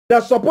They're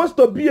supposed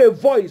to be a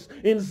voice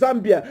in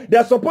Zambia.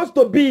 They're supposed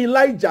to be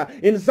Elijah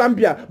in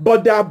Zambia,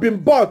 but they have been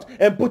bought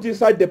and put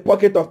inside the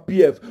pocket of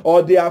PF,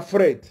 or they are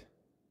afraid.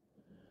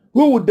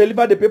 Who would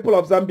deliver the people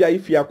of Zambia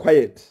if you are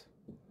quiet?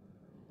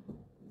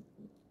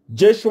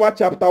 Joshua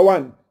chapter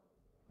 1,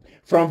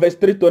 from verse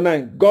 3 to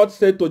 9. God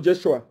said to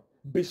Joshua,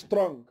 be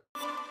strong.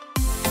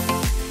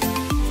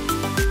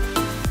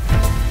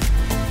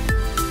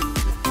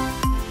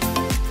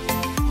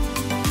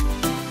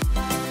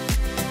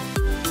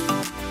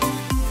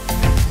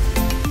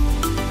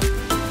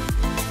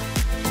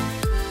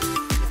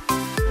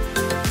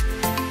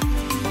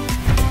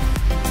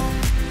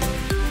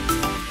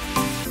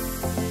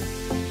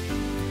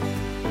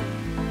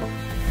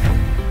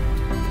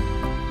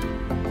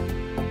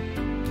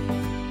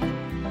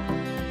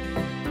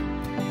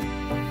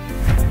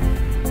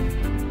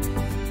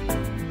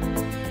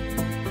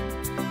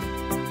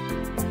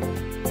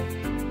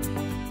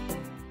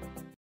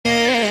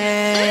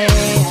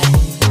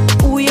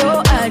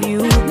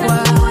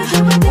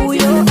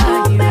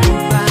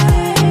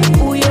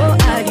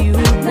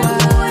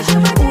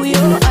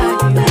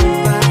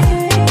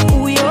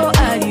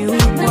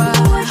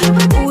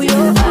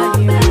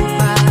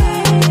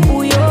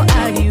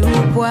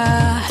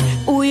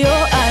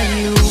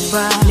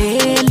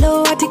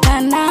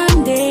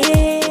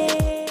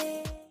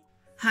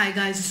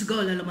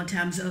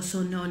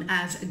 Also known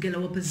as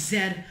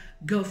Lilymutamztv,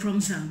 girl from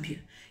Zambia.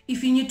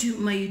 If you're new to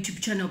my YouTube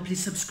channel,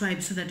 please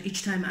subscribe so that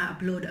each time I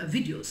upload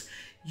videos,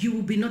 you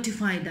will be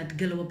notified that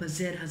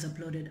Lilymutamztv has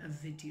uploaded a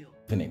video.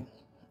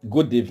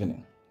 Good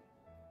evening.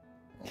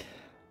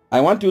 I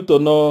want you to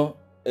know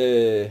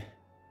that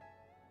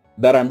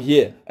I'm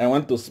here. I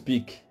want to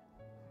speak.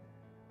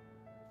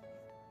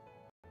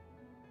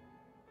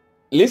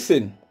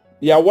 Listen,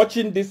 you are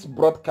watching this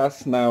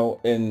broadcast now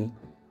and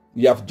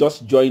you have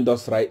just joined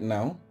us right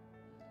now.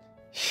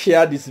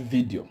 Share this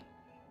video.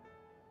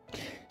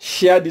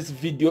 Share this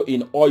video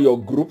in all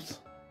your groups,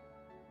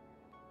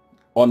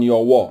 on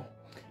your wall.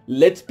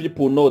 Let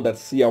people know that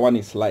Seer 1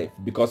 is live,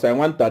 because I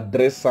want to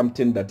address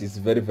something that is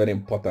very, very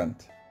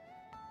important.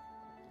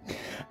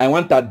 I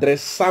want to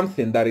address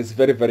something that is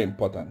very, very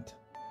important.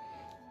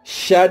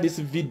 Share this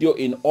video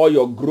in all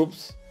your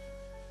groups.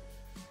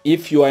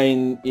 If you are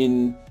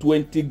in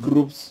 20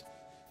 groups,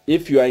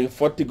 if you are in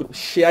 40 groups,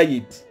 share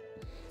it.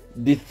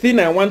 The thing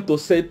I want to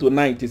say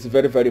tonight is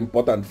very, very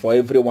important for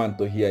everyone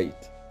to hear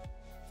it.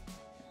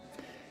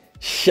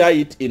 Share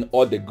it in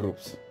all the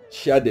groups.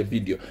 Share the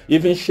video.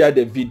 Even share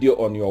the video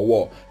on your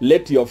wall.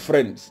 Let your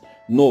friends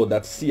know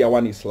that Seer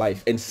 1 is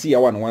live and Seer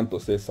 1 want to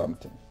say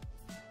something.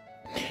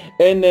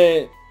 And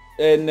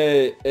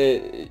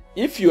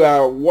if you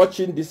are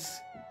watching this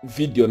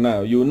video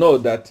now, you know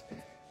that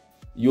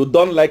you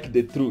don't like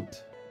the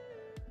truth.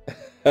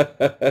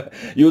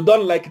 You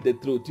don't like the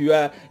truth. You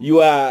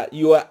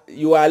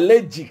are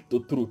allergic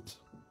to truth.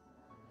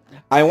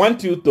 I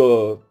want you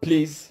to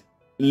please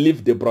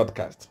leave the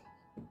broadcast.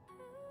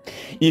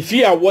 If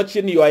you are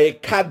watching, you are a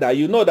cadre.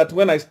 You know that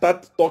when I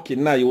start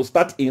talking now, you will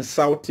start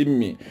insulting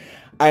me.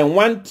 I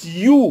want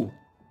you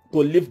to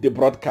leave the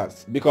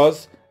broadcast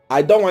because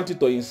I don't want you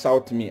to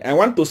insult me. I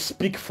want to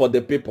speak for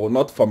the people,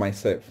 not for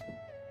myself.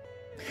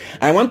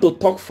 I want to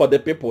talk for the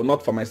people,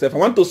 not for myself. I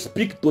want to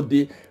speak to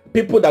the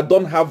people that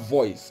don't have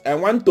voice. I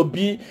want to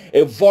be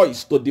a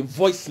voice to the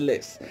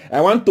voiceless.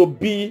 I want to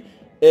be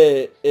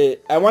a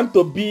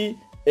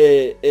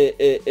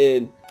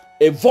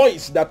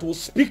voice that will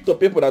speak to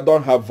people that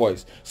don't have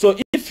voice. So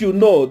if you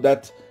know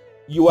that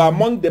you are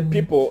among the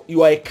people,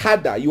 you are a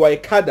cadre,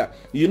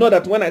 you know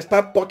that when I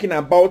start talking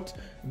about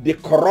the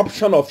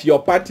corruption of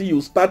your party,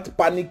 you start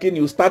panicking,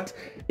 you start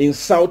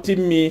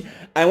insulting me.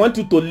 I want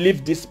you to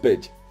leave this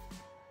page.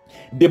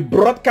 The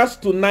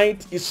broadcast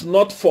tonight is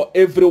not for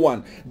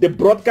everyone. The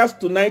broadcast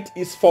tonight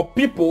is for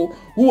people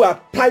who are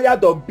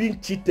tired of being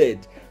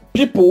cheated,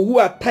 people who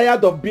are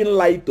tired of being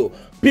lied to,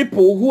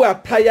 people who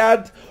are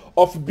tired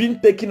of being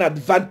taken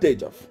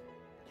advantage of,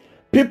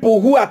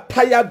 people who are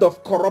tired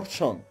of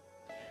corruption.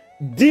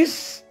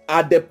 These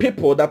are the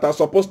people that are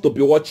supposed to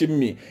be watching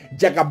me.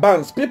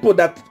 Jagabans, people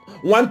that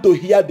want to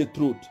hear the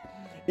truth.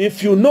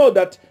 If you know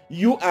that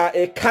you are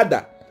a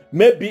cadre,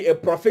 maybe a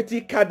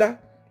prophetic cadre,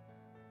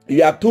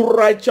 you are too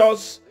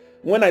righteous.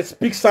 When I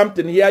speak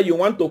something here, you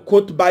want to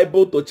quote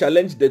Bible to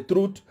challenge the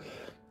truth,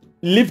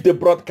 leave the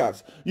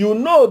broadcast. You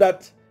know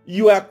that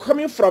you are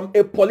coming from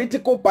a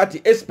political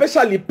party,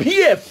 especially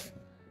PF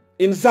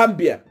in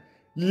Zambia.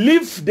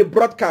 Leave the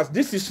broadcast.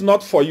 This is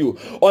not for you.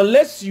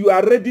 Unless you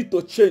are ready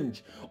to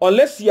change.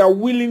 Unless you are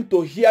willing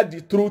to hear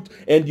the truth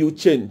and you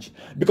change.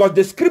 Because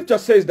the scripture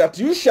says that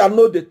you shall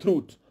know the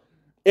truth,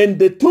 and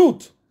the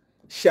truth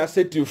shall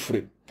set you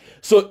free.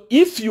 So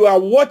if you are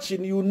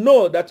watching, you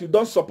know that you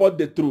don't support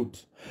the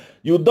truth.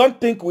 You don't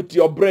think with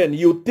your brain.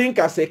 You think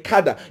as a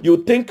cadre.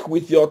 You think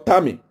with your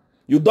tummy.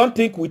 You don't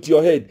think with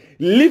your head.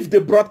 Leave the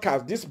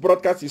broadcast. This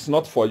broadcast is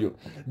not for you.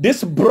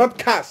 This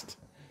broadcast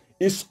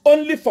is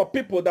only for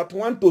people that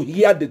want to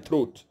hear the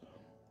truth.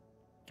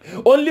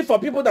 Only for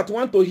people that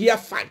want to hear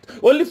fact.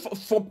 Only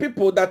for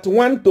people that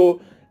want to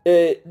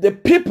the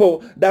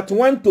people that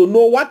want to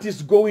know what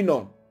is going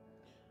on.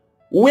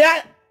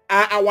 Where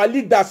are our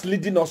leaders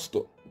leading us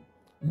to?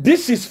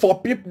 This is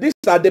for people. These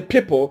are the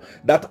people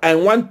that I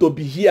want to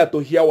be here to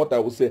hear what I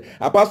will say.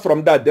 Apart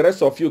from that, the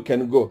rest of you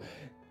can go.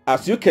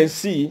 As you can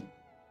see,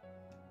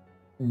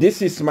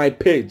 this is my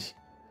page.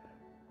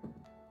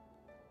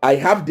 I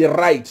have the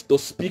right to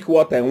speak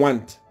what I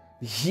want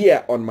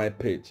here on my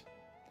page.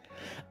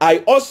 I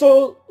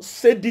also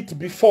said it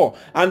before,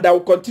 and I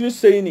will continue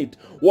saying it.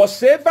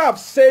 Whatever I've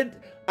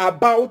said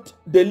about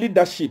the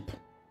leadership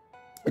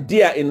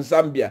there in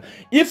Zambia,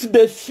 if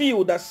they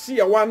feel that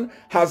Seer 1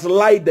 has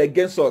lied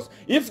against us,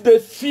 if they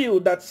feel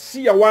that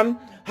Seer 1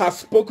 has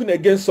spoken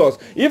against us,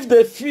 if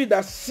they feel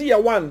that Seer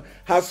 1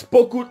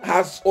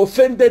 has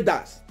offended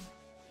us,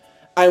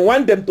 I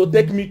want them to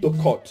take me to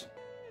court.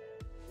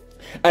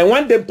 I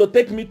want them to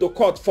take me to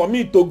court for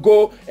me to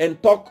go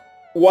and talk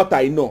what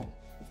I know.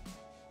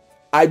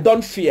 I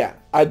don't fear.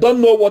 I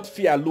don't know what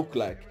fear look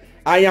like.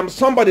 I am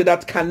somebody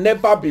that can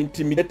never be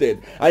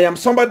intimidated. I am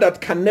somebody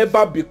that can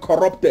never be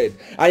corrupted.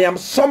 I am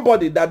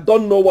somebody that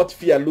don't know what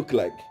fear look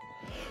like.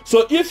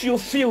 So if you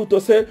feel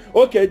to say,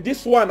 okay,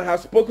 this one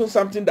has spoken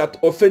something that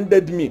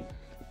offended me,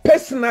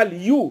 personally,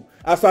 you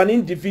as an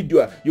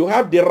individual, you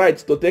have the right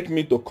to take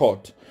me to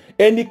court.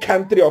 Any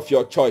country of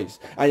your choice,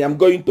 I am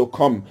going to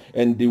come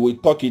and we will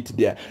talk it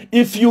there.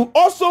 If you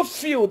also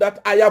feel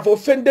that I have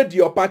offended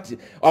your party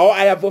or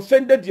I have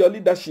offended your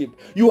leadership,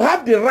 you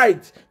have the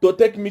right to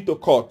take me to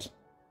court.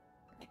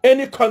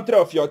 Any country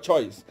of your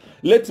choice.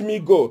 Let me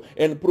go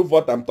and prove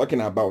what I'm talking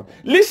about.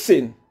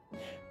 Listen,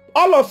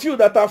 all of you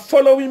that are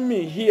following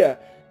me here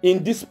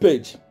in this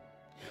page,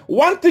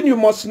 one thing you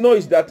must know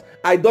is that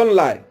I don't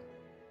lie.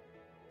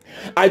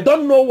 I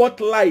don't know what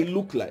lie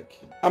look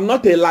like. I'm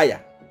not a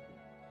liar.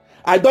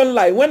 I don't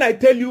lie. When I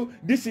tell you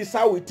this is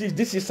how it is,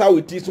 this is how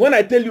it is. When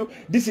I tell you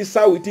this is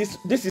how it is,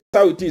 this is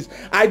how it is.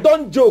 I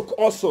don't joke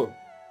also.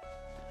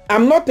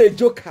 I'm not a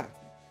joker.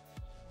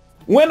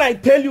 When I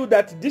tell you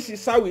that this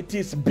is how it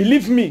is,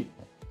 believe me,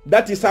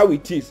 that is how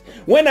it is.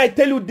 When I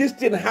tell you this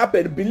thing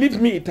happened, believe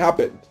me, it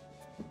happened.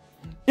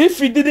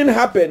 If it didn't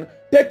happen,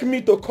 take me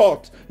to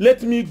court.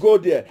 Let me go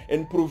there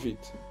and prove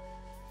it.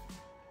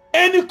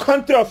 Any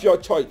country of your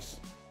choice,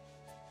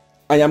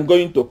 I am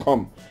going to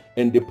come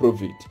and they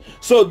prove it.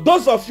 So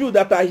those of you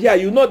that are here,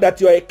 you know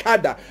that you're a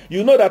cadre.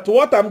 You know that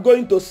what I'm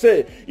going to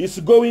say is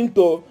going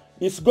to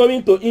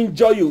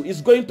injure you.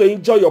 It's going to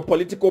injure your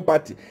political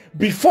party.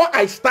 Before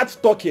I start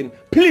talking,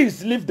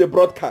 please leave the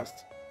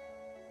broadcast.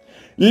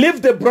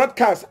 Leave the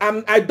broadcast.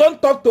 I don't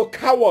talk to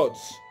cowards.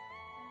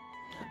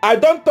 I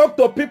don't talk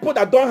to people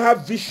that don't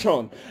have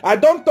vision. I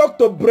don't talk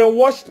to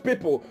brainwashed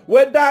people,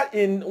 whether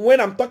when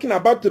I'm talking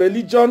about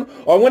religion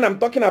or when I'm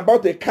talking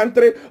about a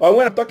country or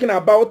when I'm talking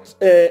about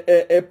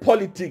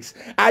politics.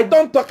 I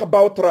don't talk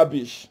about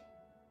rubbish.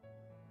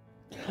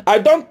 I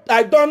don't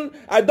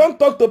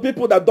talk to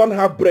people that don't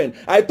have brain.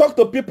 I talk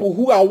to people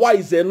who are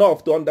wise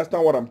enough to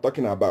understand what I'm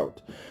talking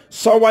about.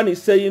 Someone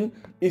is saying,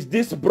 is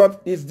this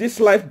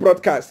live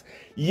broadcast?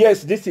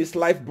 Yes, this is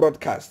live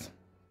broadcast.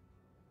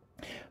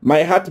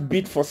 My heart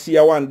beat for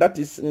Seer 1. That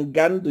is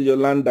Ngandu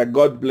Yolanda.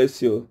 God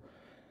bless you.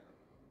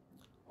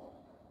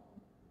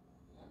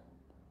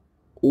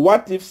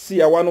 What if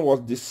Seer 1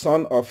 was the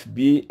son of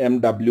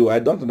BMW? I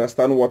don't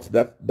understand what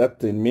that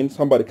thing means.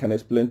 Somebody can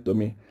explain to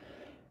me.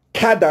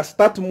 Cadre,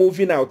 start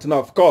moving out. Now,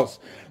 of course,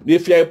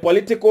 if you're a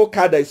political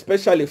cadre,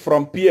 especially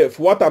from PF,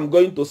 what I'm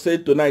going to say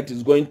tonight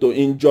is going to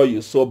injure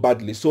you so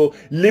badly. So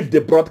leave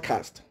the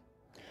broadcast.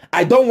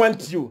 I don't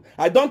want you.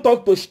 I don't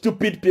talk to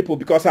stupid people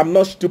because I'm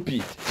not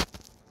stupid.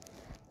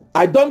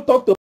 I don't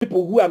talk to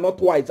people who are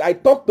not wise. I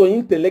talk to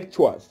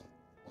intellectuals.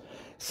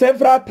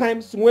 Several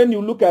times when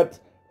you look at,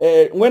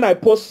 when I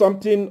post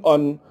something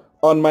on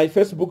my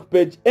Facebook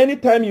page,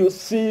 anytime you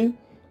see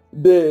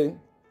the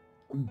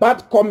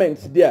bad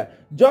comments there,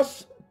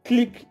 just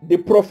click the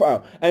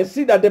profile and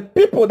see that the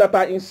people that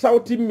are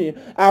insulting me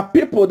are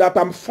people that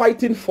I'm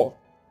fighting for.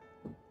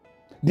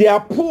 They are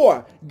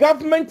poor.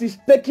 Government is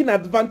taking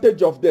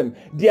advantage of them.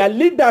 Their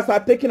leaders are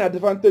taking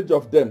advantage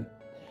of them.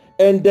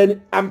 And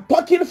then I'm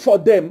talking for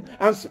them,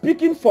 I'm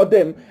speaking for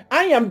them.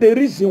 I am the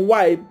reason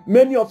why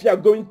many of you are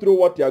going through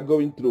what you are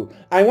going through.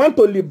 I want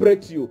to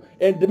liberate you.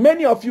 And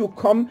many of you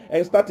come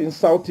and start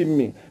insulting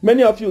me.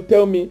 Many of you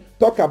tell me,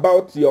 talk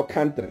about your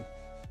country.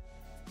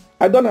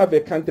 I don't have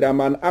a country,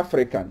 I'm an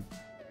African.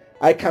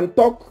 I can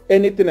talk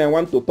anything I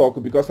want to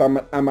talk because I'm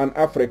an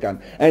African.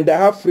 And I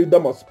have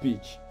freedom of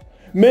speech.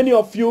 Many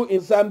of you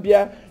in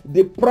Zambia,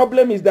 the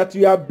problem is that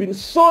you have been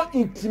so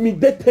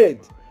intimidated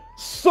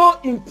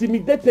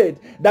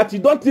that you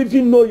don't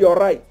even know your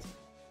right.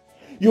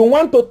 You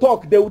want to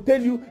talk, they will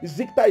tell you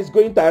Zikta is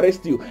going to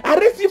arrest you.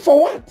 Arrest you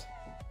for what?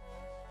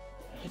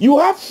 You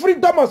have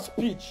freedom of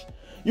speech.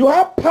 You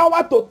have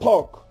power to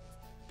talk.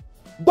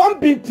 Don't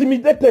be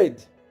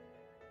intimidated.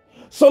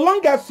 So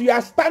long as you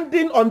are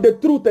standing on the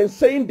truth and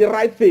saying the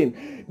right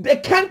thing, they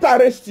can't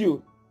arrest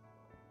you.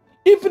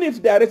 Even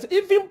if they arrest,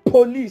 even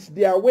police,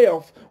 they are aware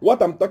of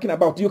what I'm talking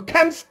about. You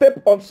can't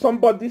step on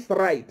somebody's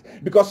right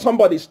because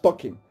somebody is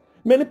talking.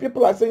 Many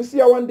people are saying, see,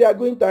 one day are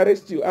going to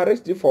arrest you.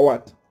 Arrest you for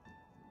what?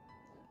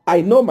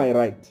 I know my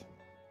right.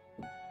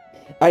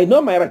 I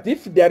know my right.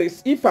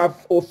 If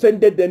I've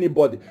offended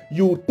anybody,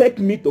 you take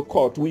me to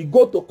court. We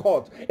go to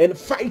court and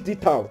fight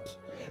it out.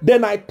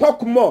 Then I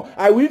talk more.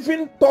 I will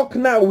even talk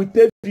now with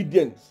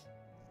evidence.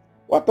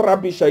 What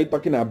rubbish are you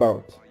talking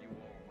about?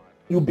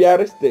 You'll be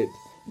arrested.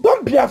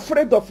 Don't be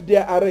afraid of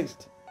their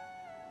arrest.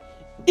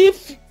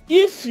 If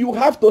you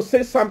have to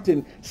say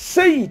something,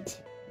 say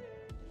it.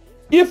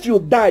 If you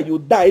die, you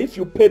die. If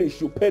you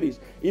perish, you perish.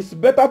 It's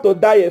better to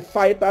die a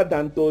fighter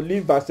than to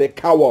live as a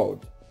coward.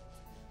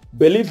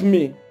 Believe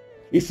me,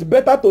 it's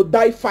better to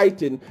die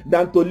fighting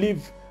than to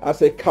live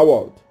as a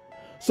coward.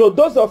 So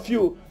those of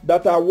you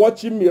that are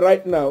watching me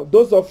right now,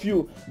 those of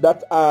you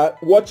that are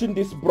watching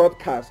this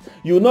broadcast,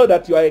 you know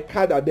that you are a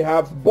cadre. They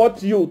have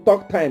bought you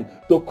talk time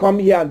to come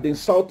here and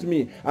insult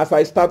me as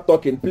I start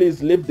talking.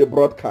 Please leave the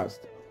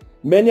broadcast.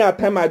 Many a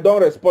time I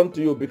don't respond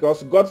to you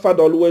because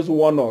Godfather always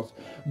warns us.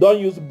 Don't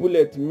use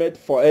bullet made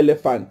for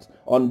elephants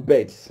on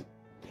beds.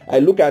 I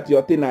look at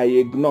your thing, I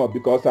ignore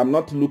because I'm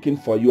not looking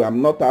for you.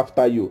 I'm not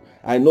after you.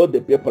 I know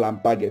the people I'm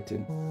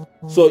targeting.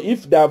 So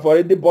if they have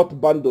already bought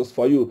bundles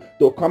for you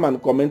to come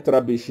and comment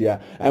rubbish here,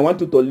 I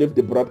want you to leave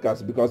the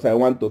broadcast because I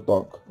want to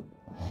talk.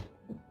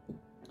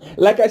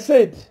 Like I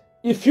said,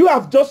 if you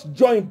have just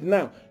joined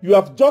now, you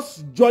have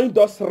just joined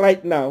us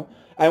right now,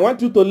 I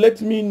want you to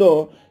let me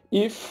know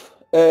if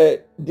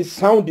the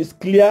sound is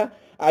clear.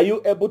 Are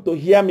you able to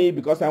hear me?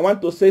 Because I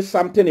want to say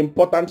something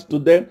important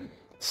today.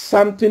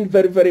 Something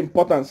very, very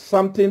important.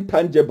 Something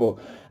tangible.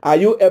 Are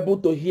you able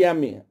to hear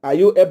me? Are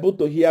you able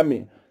to hear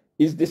me?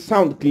 Is the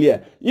sound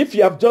clear? If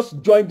you have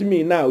just joined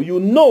me now, you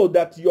know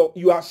that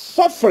you are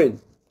suffering.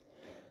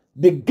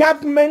 The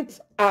government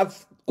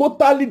has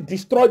totally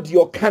destroyed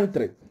your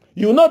country.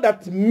 You know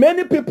that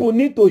many people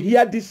need to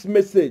hear this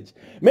message.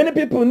 Many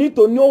people need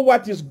to know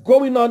what is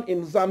going on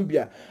in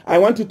Zambia. I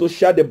want you to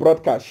share the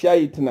broadcast. Share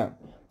it now.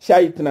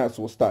 Share it now as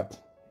we start.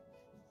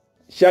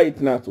 Share it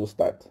now as we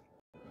start.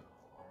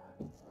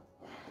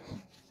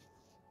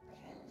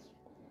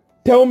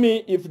 Tell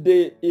me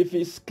if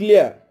it's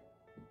clear.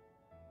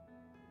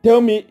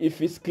 Tell me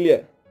if it's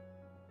clear.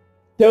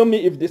 Tell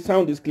me if the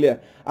sound is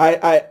clear.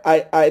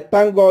 I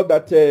thank God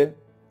that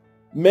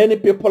many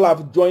people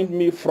have joined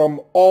me from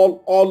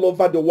all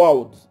over the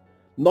world.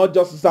 Not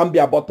just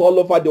Zambia, but all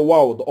over the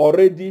world.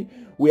 Already,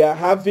 we are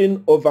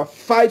having over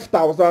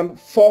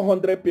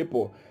 5,400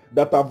 people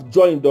that have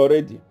joined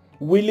already,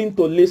 willing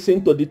to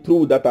listen to the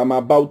truth that I'm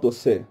about to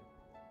say.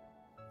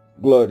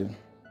 Glory.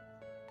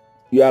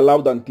 You are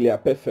loud and clear.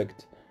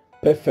 Perfect.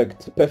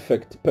 Perfect.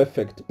 Perfect.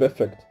 Perfect.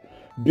 Perfect.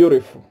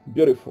 Beautiful.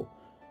 Beautiful.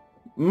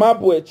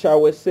 Mabwe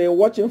Chawe say,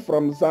 watching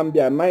from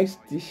Zambia, nice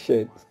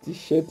t-shirt.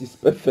 T-shirt is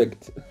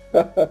perfect.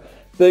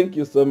 Thank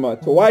you so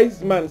much.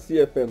 Wise man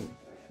CFM.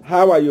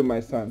 How are you,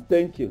 my son?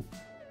 Thank you.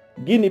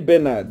 Guinea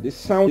Bernard, the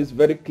sound is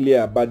very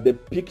clear, but the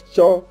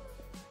picture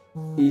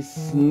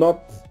is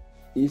not,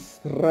 is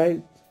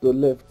right to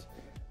left.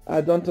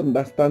 I don't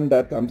understand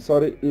that. I'm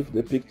sorry if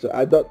the picture,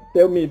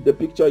 tell me if the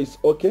picture is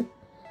okay.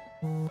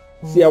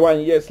 See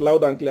one, yes,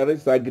 loud and clear.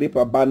 It's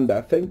Agrippa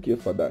Banda. Thank you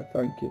for that.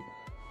 Thank you.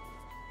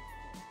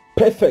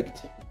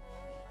 Perfect.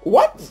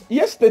 What?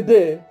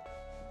 Yesterday,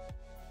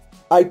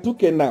 I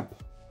took a nap.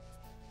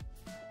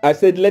 I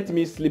said, let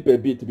me sleep a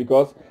bit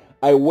because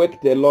I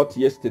worked a lot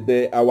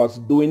yesterday. I was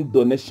doing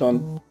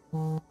donation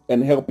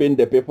and helping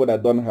the people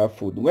that don't have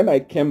food. When I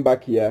came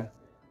back here,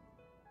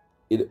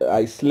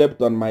 I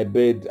slept on my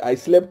bed. I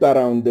slept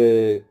around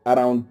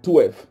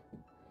 12.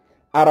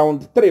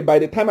 Around 3, by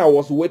the time I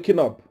was waking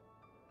up,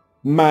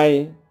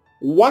 my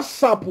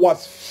WhatsApp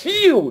was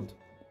filled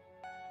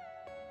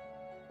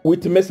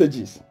with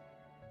messages.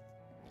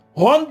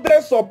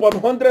 Hundreds upon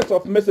hundreds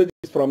of messages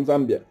from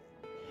Zambia.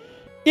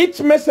 Each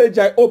message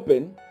I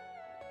open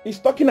is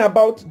talking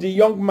about the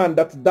young man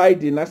that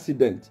died in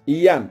accident,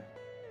 Ian.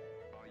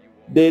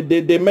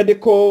 The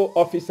medical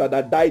officer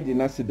that died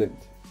in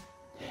accident.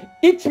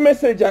 Each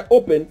message I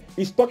open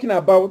is talking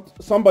about,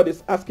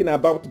 somebody's asking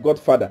about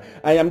Godfather.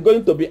 I am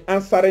going to be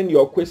answering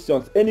your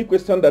questions. Any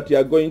question that you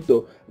are going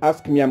to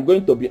ask me, I'm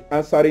going to be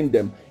answering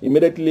them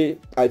immediately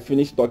I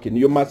finish talking.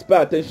 You must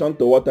pay attention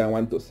to what I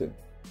want to say.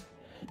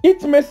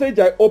 Each message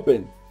I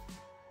open,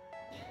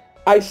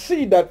 I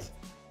see that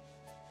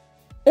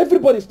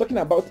everybody is talking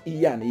about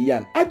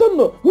Ian. I don't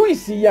know. Who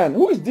is Ian?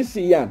 Who is this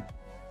Ian?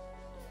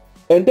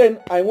 And then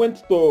I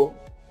went to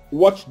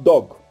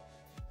Watchdog.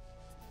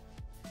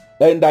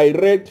 And I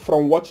read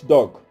from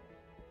Watchdog.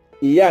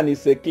 Ian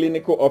is a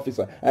clinical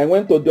officer. I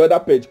went to the other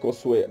page,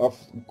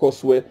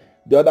 Koswe,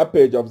 the other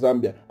page of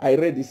Zambia. I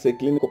read he's a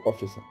clinical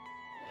officer.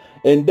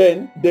 And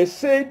then they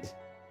said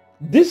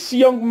this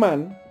young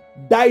man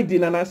died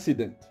in an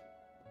accident.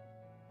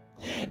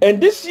 And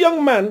this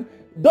young man,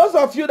 those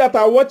of you that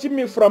are watching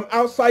me from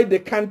outside the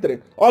country,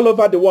 all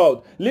over the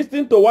world,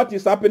 listening to what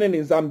is happening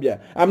in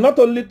Zambia. I'm not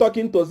only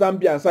talking to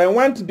Zambians. I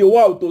want the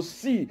world to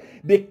see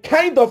the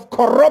kind of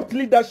corrupt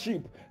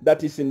leadership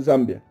that is in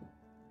Zambia.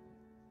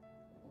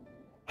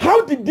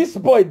 How did this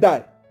boy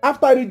die?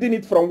 after reading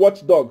it from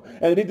Watchdog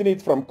and reading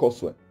it from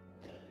Koswe.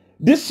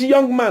 This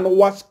young man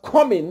was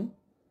coming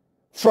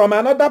from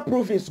another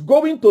province,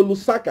 going to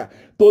Lusaka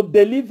to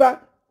deliver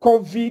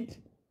COVID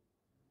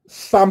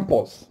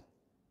samples.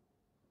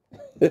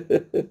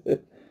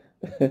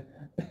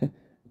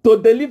 To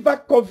deliver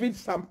COVID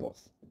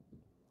samples.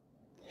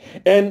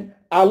 And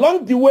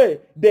along the way,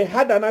 they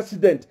had an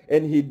accident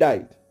and he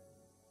died.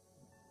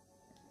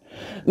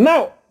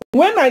 Now,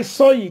 when I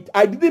saw it,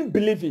 I didn't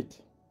believe it.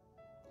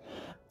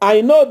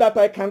 I know that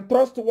I can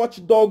trust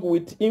Watchdog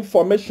with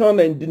information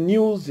and the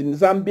news in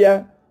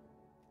Zambia.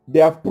 They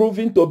have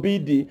proven to be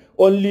the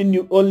only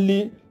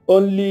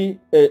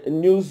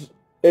news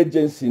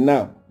agency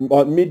now,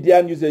 or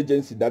media news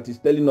agency that is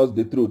telling us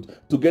the truth,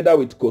 together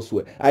with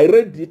Koswe. I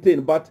read the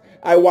thing, but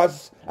I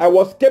was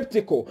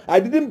skeptical.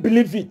 I didn't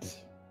believe it.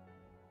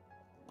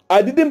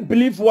 I didn't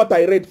believe what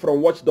I read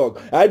from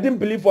Watchdog. I didn't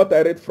believe what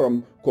I read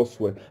from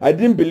Koswe. I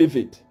didn't believe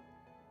it.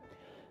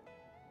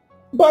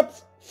 But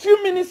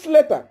few minutes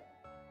later,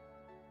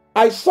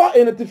 I saw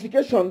a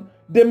notification.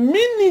 The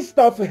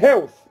Minister of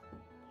Health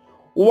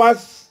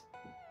was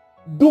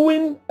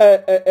doing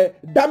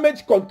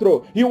damage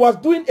control. He was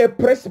doing a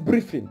press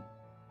briefing.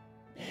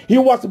 He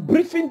was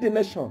briefing the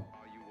nation.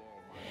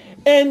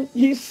 And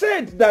he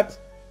said that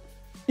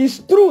it's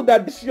true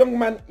that this young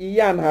man,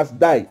 Ian, has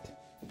died.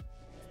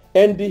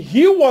 And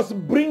he was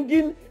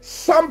bringing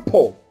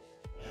sample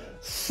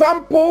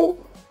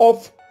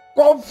of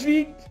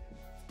COVID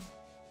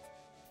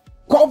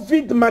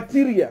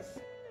materials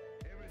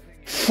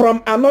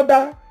from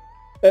another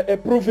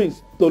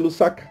province to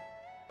Lusaka.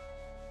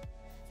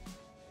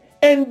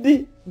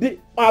 And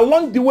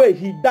along the way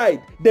he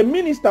died. The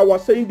minister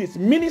was saying this.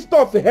 Minister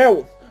of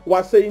Health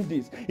was saying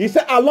this. He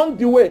said along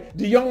the way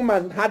the young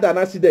man had an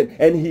accident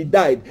and he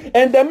died.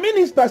 And the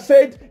minister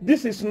said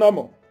this is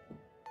normal.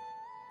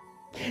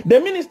 The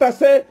minister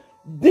said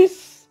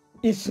this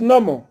is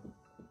normal.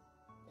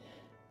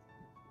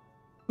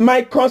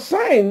 My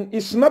concern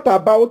is not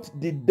about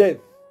the death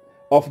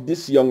of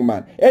this young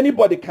man.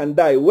 Anybody can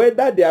die,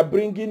 whether they are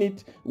bringing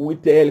it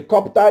with a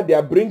helicopter, they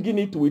are bringing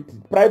it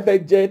with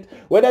private jet,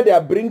 whether they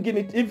are bringing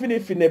it even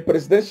if in a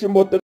presidential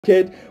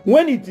motorcade.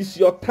 When it is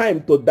your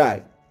time to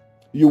die,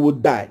 you will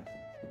die.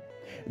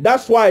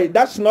 That's why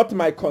that's not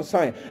my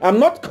concern. I'm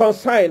not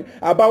concerned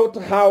about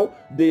how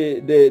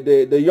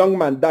the young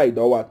man died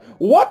or what.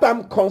 What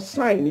I'm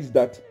concerned is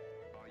that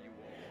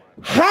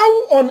how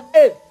on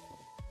earth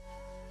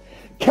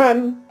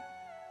can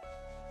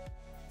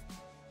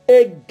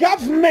a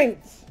government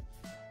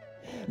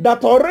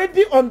that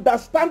already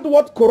understands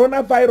what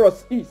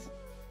coronavirus is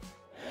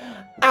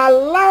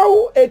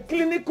allow a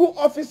clinical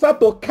officer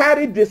to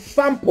carry the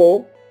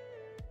sample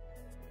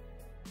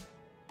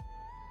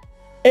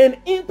and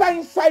enter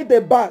inside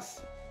the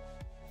bus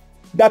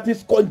that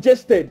is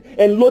congested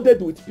and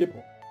loaded with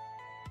people?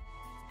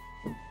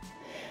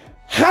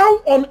 How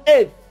on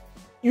earth?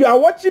 You are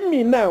watching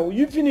me now,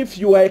 even if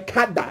you are a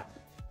cadre.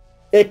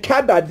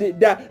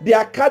 There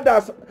are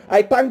cadres.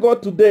 I thank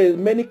God today,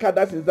 many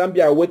cadres in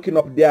Zambia are waking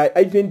up. They are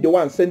even the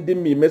ones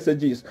sending me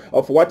messages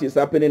of what is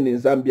happening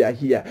in Zambia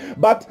here.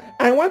 But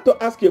I want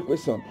to ask you a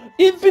question.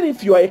 Even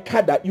if you are a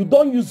cadre, you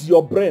don't use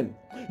your brain.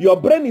 Your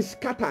brain is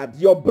scattered.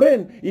 Your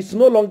brain is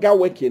no longer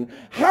working.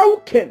 How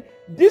can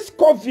this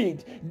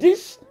COVID,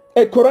 this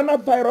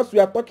coronavirus we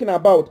are talking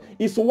about,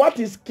 is what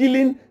is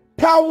killing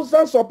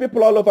thousands of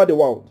people all over the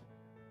world?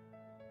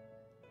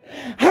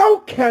 How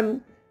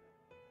can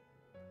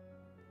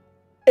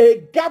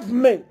a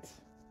government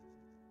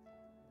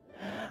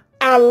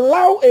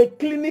allow a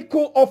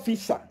clinical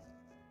officer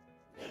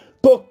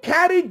to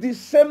carry the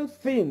same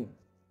thing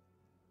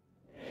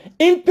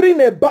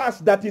entering a bus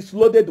that is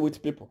loaded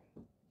with people?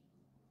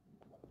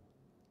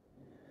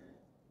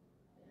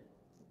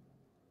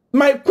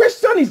 My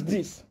question is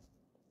this.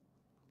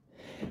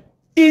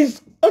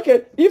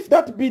 Okay, if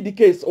that be the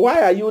case,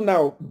 why are you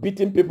now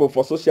beating people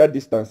for social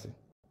distancing?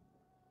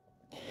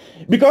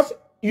 Because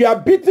you are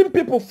beating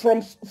people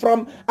from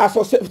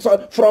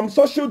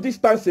social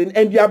distancing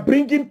and you are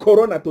bringing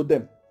corona to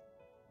them.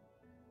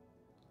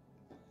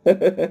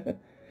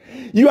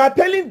 You are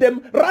telling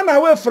them, run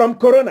away from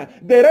corona.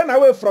 They run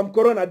away from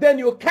corona. Then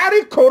you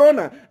carry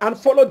corona and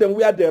follow them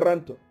where they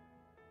run to.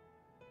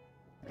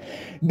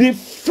 The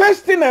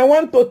first thing I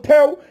want to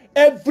tell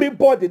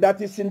everybody that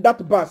is in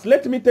that bus,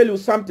 let me tell you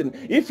something.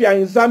 If you are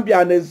in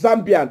Zambia and a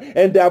Zambian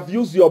and they have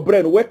used your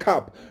brain, wake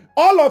up.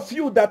 All of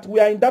you that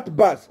were in that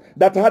bus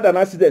that had an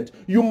accident,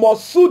 you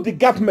must sue the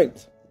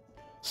government.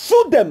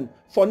 Sue them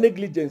for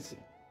negligence.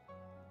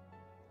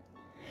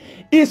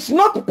 It's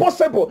not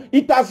possible.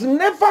 It has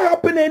never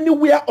happened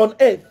anywhere on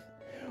earth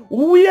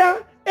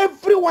where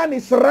everyone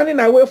is running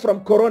away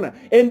from corona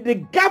and the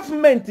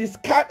government is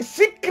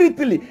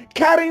secretly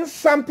carrying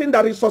something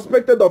that is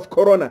suspected of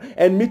corona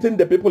and meeting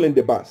the people in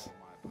the bus.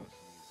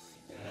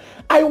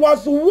 I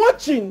was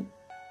watching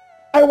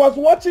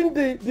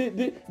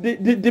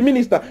the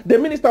minister. The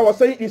minister was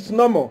saying it's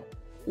normal.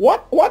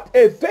 What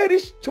a very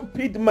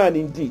stupid man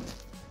indeed.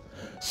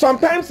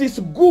 Sometimes it's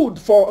good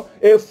for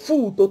a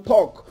fool to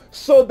talk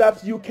so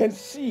that you can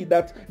see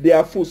that they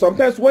are full.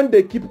 Sometimes when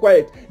they keep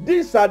quiet,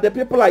 these are the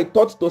people I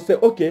thought to say,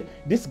 okay,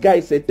 this guy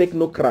is a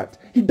technocrat.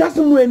 He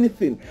doesn't know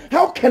anything.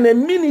 How can a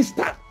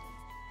minister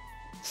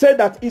say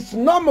that it's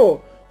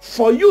normal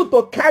for you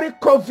to carry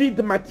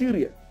COVID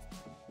material?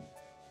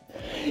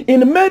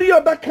 In many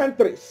other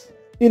countries,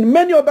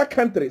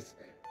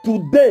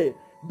 today,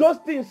 those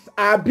things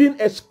are being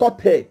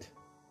escorted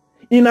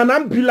in an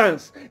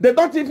ambulance. They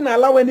don't even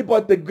allow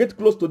anybody to get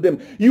close to them.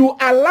 You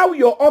allow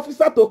your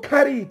officer to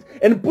carry it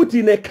and put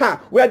in a car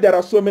where there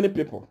are so many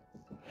people.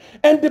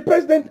 And the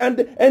president and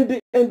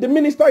the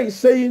minister is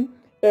saying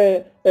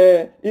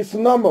it's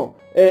normal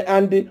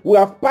and we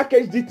have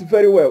packaged it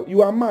very well.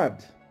 You are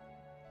mad.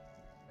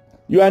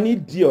 You are an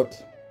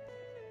idiot.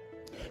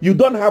 You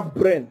don't have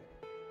brain.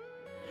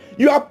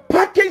 You have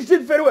packaged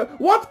it very well.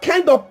 What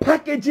kind of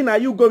packaging are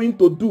you going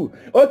to do?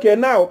 Okay,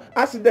 now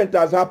accident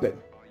has happened.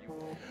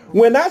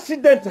 When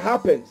accident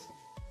happens,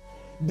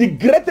 the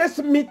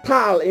greatest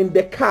metal in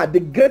the car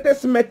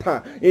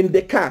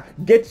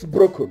gets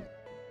broken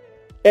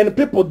and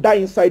people die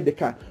inside the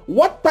car.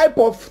 What type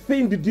of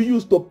thing did you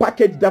use to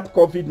package that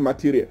COVID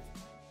material?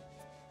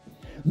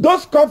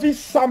 Those COVID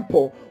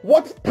sample,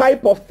 what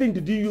type of thing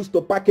did you use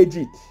to package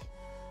it?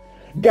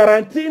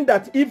 Guaranteeing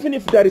that even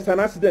if there is an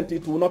accident,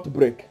 it will not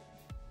break.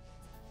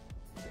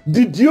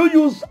 Did you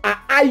use an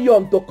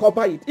iron to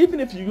cover it?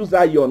 Even if you use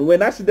iron,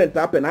 when accident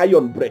happens,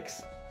 iron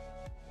breaks.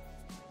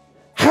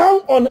 How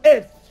on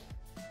earth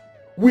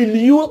will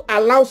you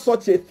allow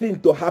such a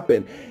thing to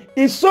happen?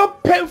 It's so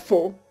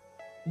painful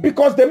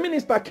because the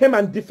minister came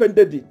and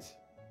defended it.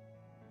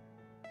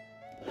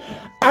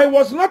 I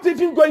was not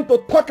even going to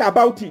talk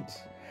about it.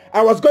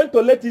 I was going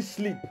to let it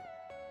sleep.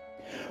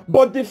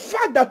 But the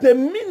fact that a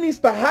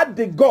minister had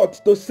the guts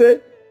to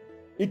say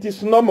it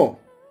is normal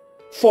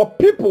for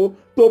people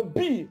to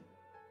be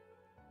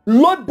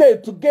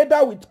loaded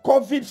together with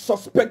COVID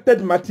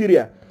suspected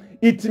material,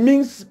 it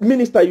means,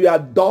 minister, you are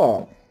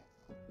dull.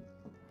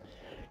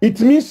 It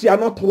means you are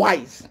not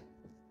wise.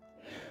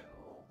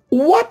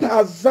 What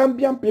has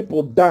Zambian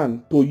people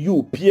done to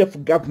you,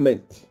 PF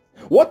government?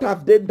 What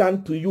have they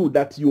done to you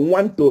that you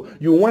want,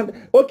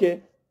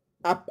 okay,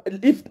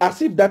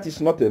 as if that is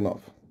not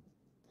enough.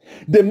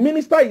 The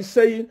minister is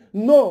saying,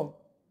 no,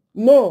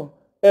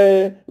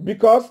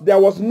 because there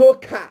was no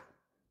car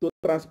to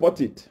transport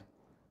it.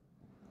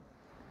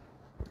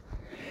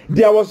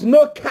 There was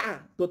no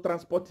car to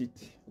transport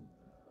it.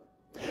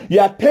 You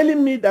are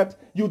telling me that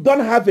you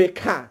don't have a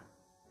car.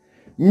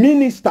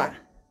 Minister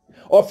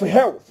of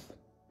Health,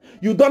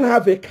 you don't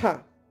have a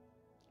car.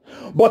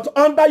 But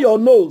under your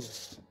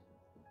nose,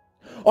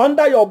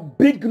 under your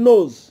big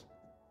nose,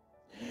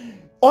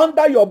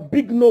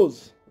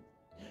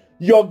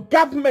 your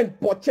government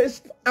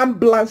purchased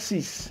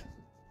ambulances.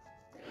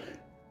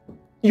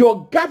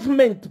 Your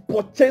government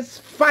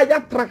purchased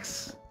fire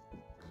trucks.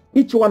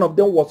 Each one of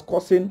them was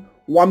costing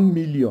 $1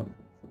 million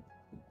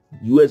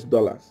US.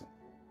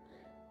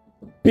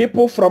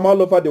 People from all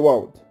over the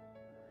world.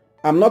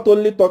 I'm not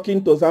only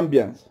talking to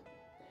Zambians.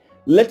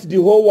 Let the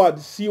whole world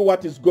see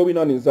what is going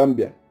on in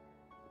Zambia.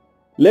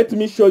 Let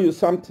me show you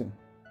something.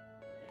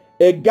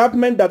 A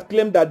government that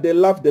claimed that they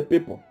love the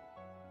people.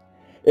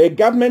 A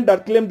government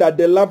that claimed that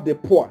they love the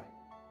poor.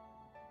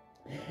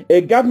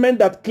 A government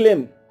that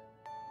claimed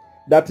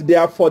that they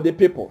are for the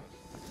people.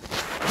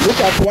 Look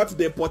at what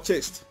they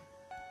purchased.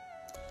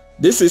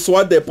 This is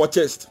what they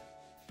purchased.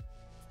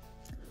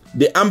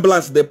 The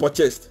ambulance they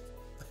purchased.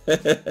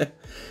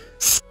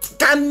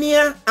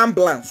 Scania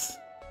ambulance.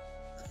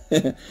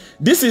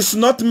 This is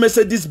not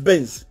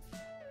Mercedes-Benz.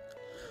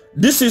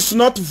 This is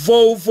not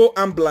Volvo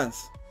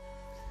ambulance.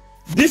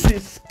 This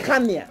is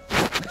Scania.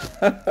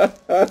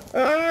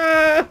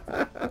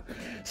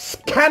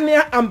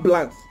 Scania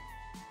ambulance.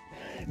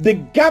 The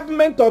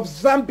government of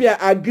Zambia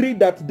agreed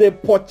that they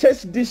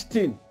purchased this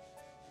thing.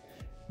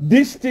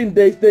 This thing,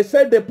 they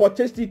said they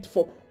purchased it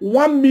for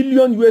 $1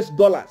 million US.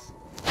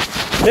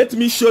 Let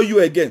me show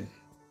you again.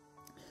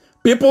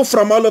 People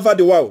from all over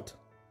the world.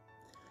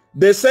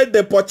 They said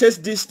they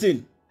purchased this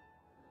thing.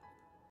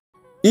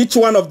 Each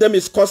one of them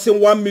is costing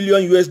 $1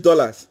 million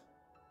US.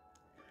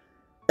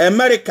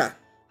 America.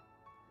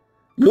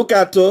 Look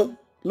at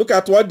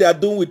what they are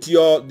doing with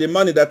the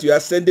money that you are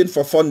sending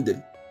for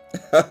funding.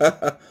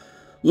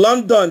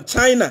 London,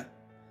 China.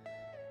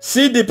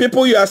 See the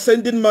people you are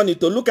sending money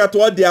to. Look at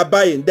what they are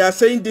buying. They are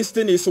saying this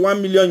thing is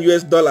 $1 million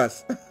US.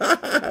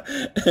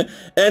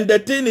 And the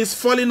thing is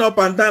falling up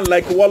and down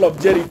like wall of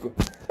Jericho.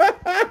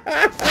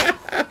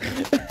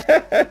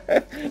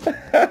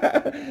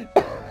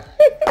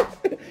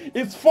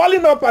 It's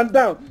falling up and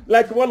down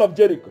like wall of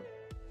Jericho.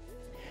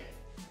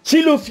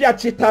 Chilufia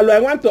Chitalo, I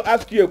want to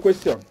ask you a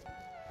question.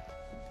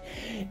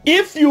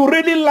 If you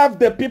really love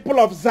the people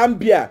of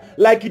Zambia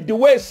like the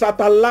way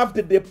Satan loved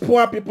the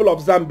poor people of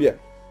Zambia,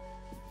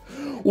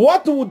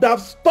 what would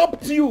have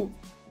stopped you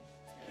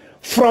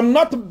from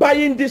not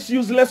buying this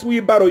useless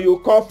wheelbarrow you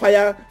call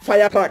fire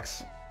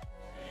trucks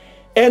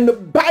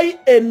and buy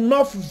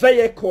enough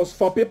vehicles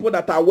for people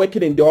that are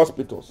working in the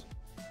hospitals?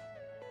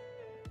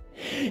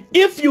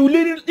 If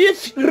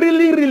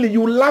really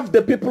you love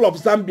the people of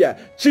Zambia,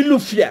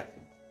 Chilufya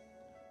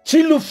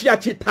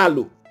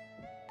Chitalu.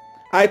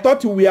 I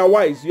thought you were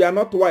wise. You are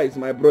not wise,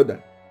 my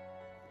brother.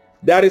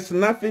 There is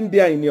nothing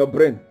there in your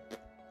brain.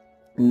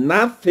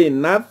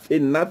 Nothing.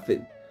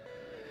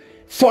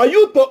 For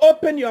you to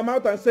open your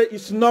mouth and say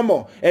it's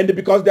normal, and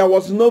because there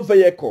was no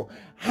vehicle.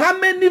 How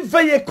many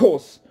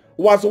vehicles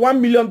was $1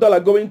 million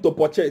going to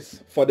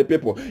purchase for the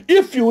people?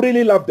 If you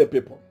really love the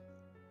people.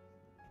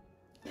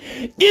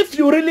 If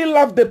you really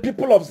love the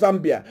people of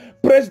Zambia,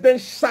 President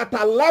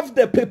Sata loved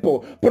the people.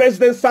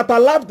 President Sata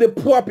loved the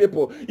poor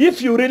people.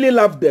 If you really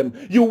love them,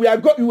 you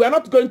are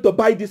not going to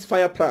buy this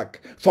fire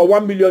truck for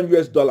 $1 million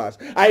US.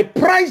 I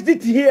priced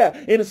it here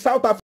in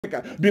South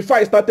Africa before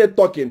I started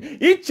talking.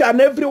 Each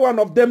and every one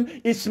of them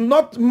is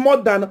not more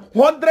than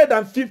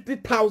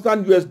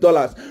 $150,000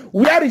 US.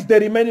 Where is the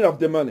remaining of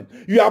the money?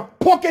 You have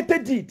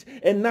pocketed it,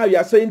 and now you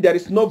are saying there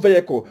is no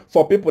vehicle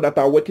for people that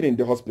are working in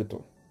the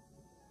hospital.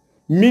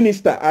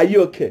 Minister, are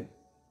you okay?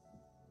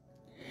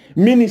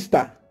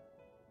 Minister,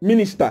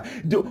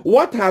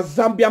 what has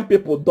Zambian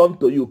people done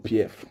to you,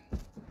 PF?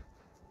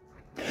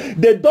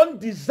 They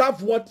don't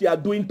deserve what you are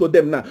doing to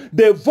them now.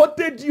 They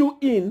voted you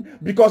in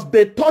because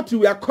they thought you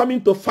were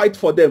coming to fight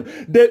for them.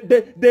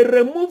 They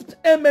removed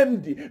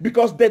MMD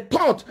because they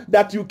thought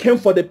that you came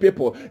for the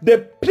people.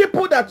 The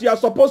people that you are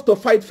supposed to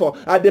fight for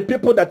are the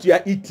people that you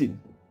are eating.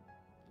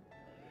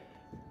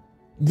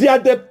 They are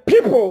the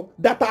people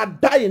that are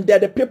dying. They are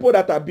the people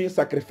that are being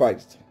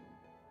sacrificed.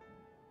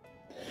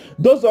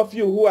 Those of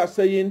you who are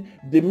saying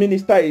the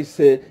minister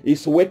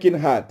is working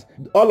hard,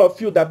 all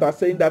of you that are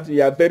saying that,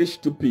 you are very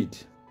stupid.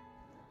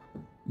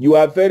 You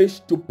are very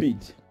stupid.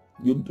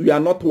 You are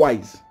not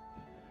wise.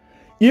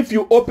 If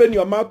you open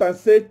your mouth and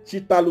say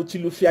Chitalu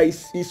Chilufya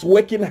is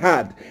working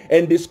hard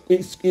and is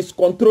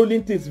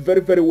controlling things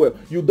very, very well,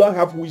 you don't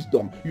have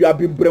wisdom. You have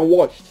been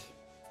brainwashed.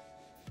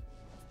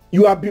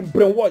 You have been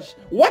brainwashed.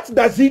 What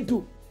does he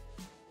do?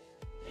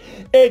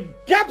 A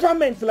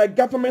government like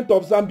government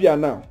of Zambia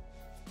now,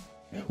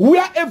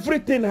 where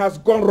everything has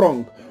gone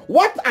wrong,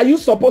 what are you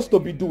supposed to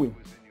be doing?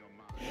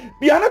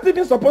 You are not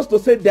even supposed to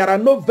say there are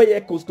no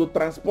vehicles to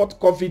transport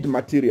COVID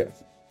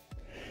materials.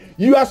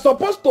 You are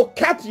supposed to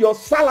cut your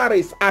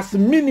salaries as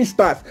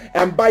ministers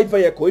and buy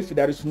vehicle if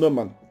there is no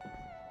money.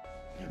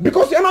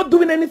 Because you are not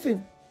doing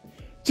anything.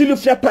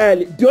 Chilufya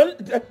Tayali,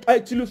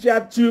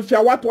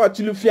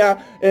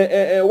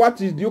 what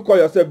do you call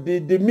yourself?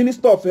 The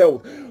Minister of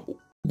Health.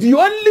 The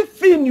only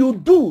thing you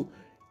do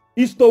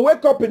is to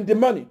wake up in the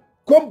morning,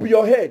 comb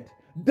your head,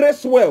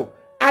 dress well,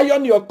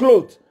 iron your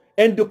clothes,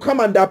 and to come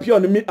and appear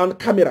on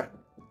camera.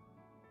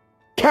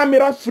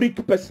 Camera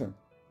freak person.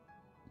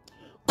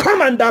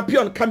 Come and appear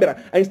on camera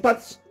and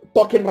start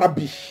talking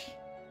rubbish.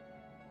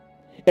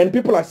 And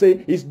people are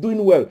saying he's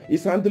doing well,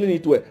 he's handling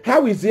it well.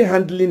 How is he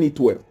handling it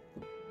well?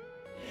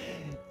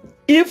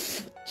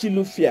 If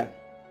Chilufya,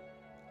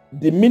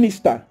 the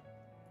minister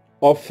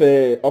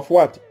of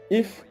what?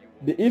 If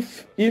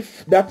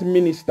that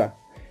minister,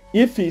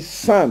 if his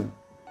son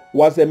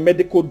was a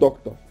medical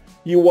doctor,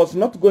 he was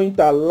not going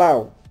to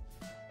allow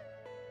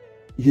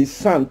his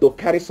son to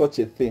carry such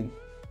a thing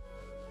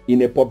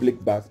in a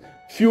public bus.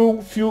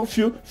 Few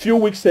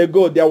weeks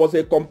ago, there was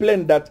a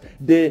complaint that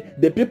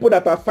the people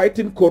that are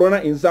fighting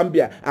corona in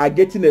Zambia are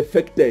getting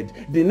affected.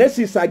 The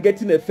nurses are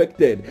getting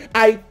affected.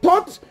 I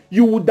thought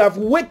you would have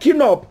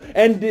waken up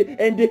and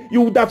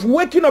you would have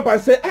waken up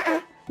and say,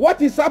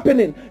 what is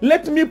happening?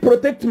 Let me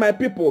protect my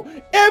people.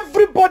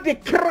 Everybody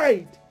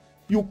cried.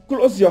 You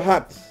close your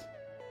heart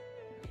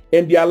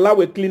and you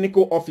allow a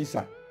clinical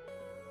officer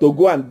to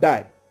go and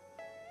die.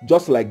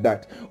 Just like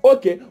that.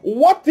 Okay,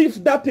 what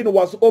if that thing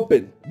was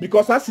open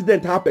because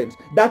accident happens,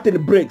 that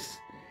thing breaks,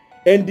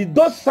 and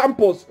those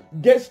samples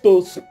gets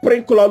to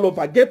sprinkle all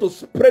over, get to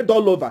spread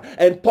all over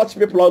and touch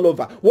people all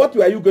over? What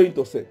are you going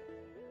to say?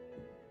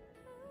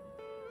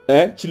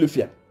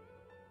 Chilufya,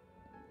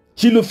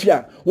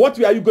 what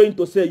are you going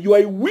to say? You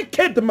are a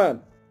wicked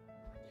man.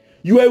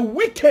 You are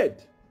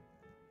wicked.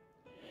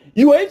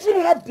 You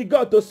even have the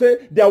God to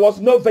say there was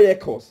no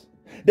vehicles,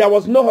 there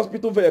was no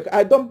hospital vehicle.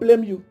 I don't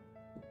blame you.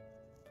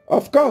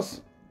 Of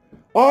course,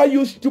 all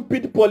you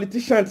stupid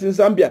politicians in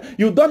Zambia,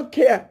 you don't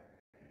care.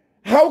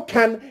 How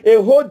can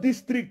a whole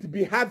district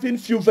be having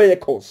few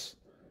vehicles?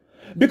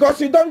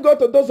 Because you don't go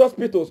to those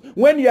hospitals.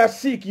 When you are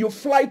sick, you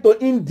fly to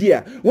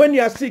India. When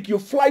you are sick, you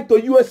fly to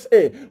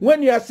USA.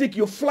 When you are sick,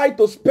 you fly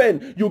to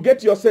Spain. You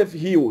get yourself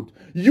healed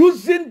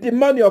using the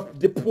money of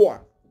the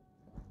poor.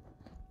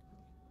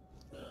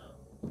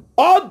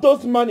 All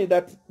those money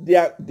that they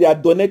are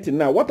donating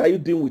now, what are you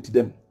doing with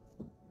them?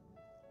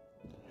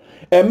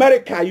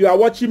 America, you are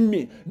watching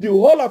me. The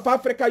whole of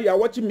Africa, you are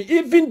watching me.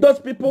 Even those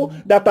people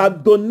that are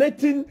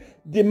donating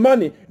the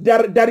money,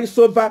 there is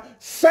over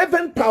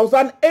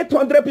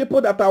 7,800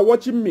 people that are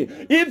watching me.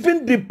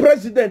 Even the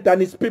president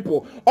and his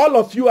people, all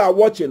of you are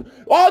watching.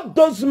 All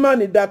those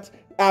money that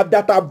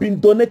have been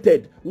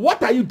donated,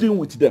 what are you doing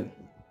with them?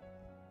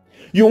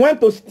 You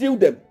want to steal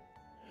them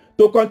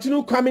to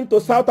continue coming to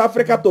South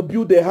Africa to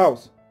build a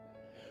house,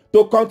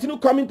 to continue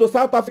coming to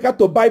South Africa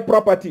to buy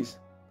properties,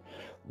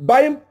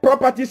 buying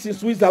properties in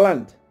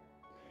Switzerland,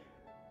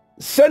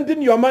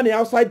 sending your money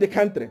outside the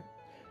country.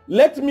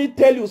 Let me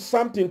tell you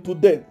something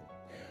today.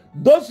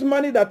 Those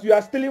money that you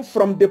are stealing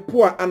from the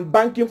poor and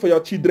banking for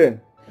your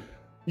children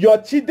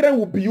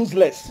will be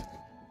useless.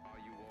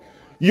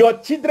 Your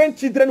children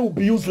will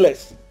be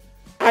useless.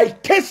 I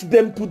curse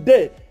them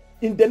today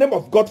in the name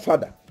of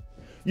Godfather.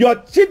 Your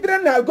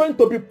children are going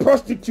to be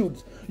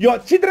prostitutes. Your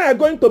children are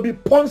going to be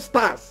porn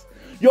stars.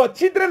 Your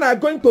children are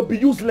going to be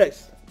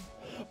useless.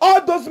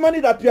 All those money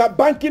that you are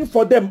banking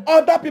for them,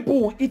 other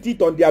people will eat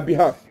it on their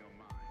behalf.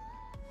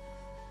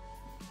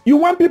 You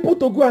want people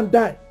to go and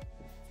die.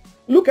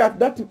 Look at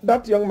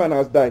that young man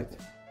has died.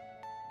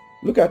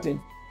 Look at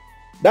him.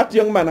 That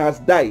young man has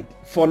died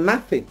for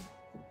nothing.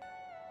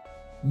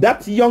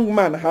 That young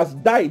man has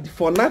died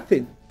for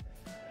nothing.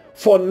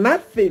 For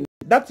nothing.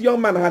 That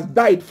young man has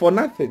died for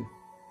nothing.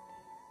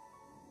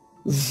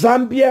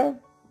 Zambia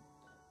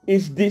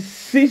is the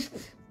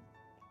 6th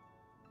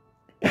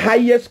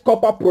highest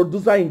copper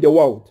producer in the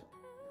world.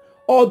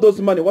 All those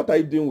money, what are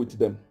you doing with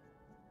them?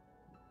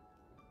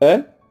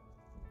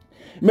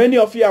 Many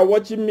of you are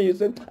watching me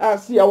saying,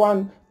 Seer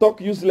one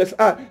talk useless.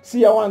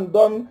 Seer one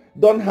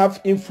don't have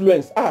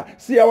influence.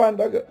 Seer one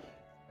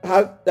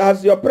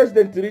has your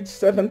president reached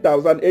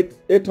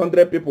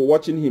 7,800 people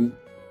watching him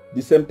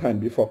the same time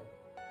before?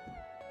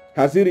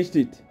 Has he reached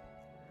it?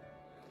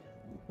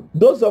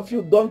 Those of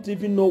you don't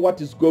even know what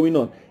is going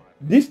on.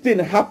 This thing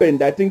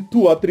happened, I think,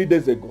 2 or 3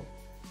 days ago.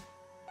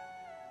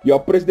 Your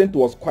president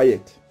was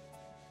quiet.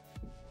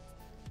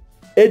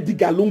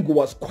 Edgar Lungu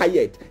was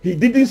quiet. He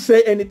didn't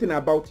say anything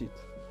about it.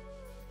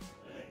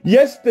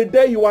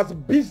 Yesterday, he was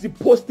busy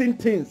posting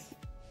things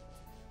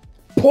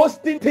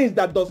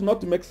that does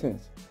not make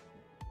sense.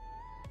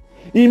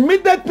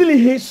 Immediately,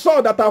 he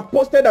saw that I've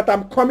posted that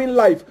I'm coming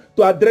live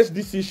to address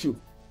this issue.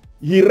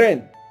 He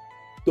ran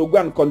to go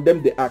and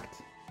condemn the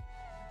act.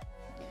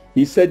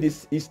 He said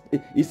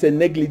it's a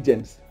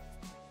negligence.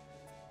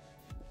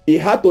 He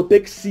had to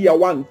take Seer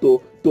one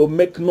to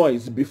make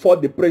noise before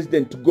the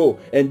president to go.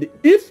 And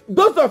if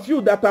those of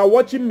you that are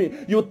watching me,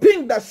 you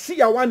think that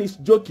Seer one is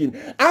joking,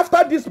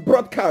 after this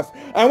broadcast,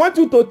 I want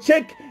you to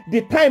check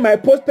the time I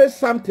posted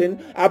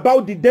something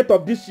about the death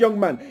of this young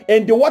man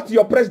and what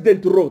your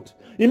president wrote.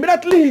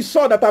 Immediately he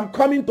saw that I'm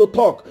coming to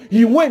talk.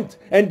 He went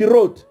and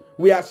wrote,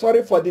 "We are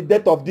sorry for the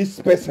death of this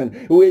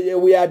person.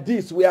 We are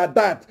this, we are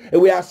that.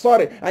 We are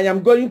sorry.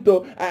 I'm going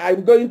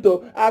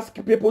to ask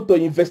people to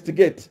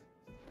investigate.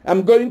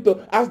 I'm going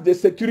to ask the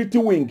security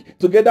wing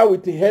together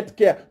with the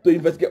healthcare to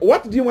investigate."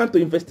 What do you want to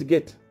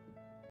investigate?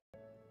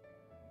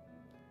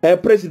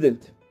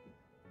 President,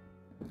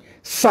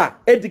 Sir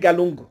Edgar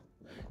Lungu,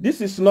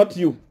 this is not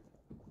you.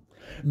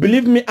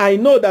 Believe me, I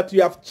know that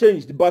you have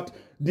changed, but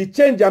the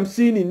change I'm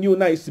seeing in you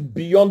now is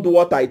beyond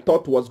what I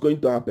thought was going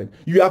to happen.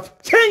 You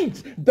have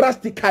changed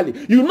drastically.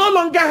 You no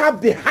longer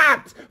have the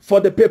heart for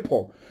the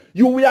people.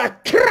 You were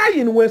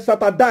crying when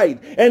Sata died,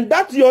 and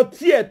that your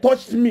tear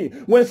touched me.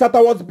 When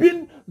Sata was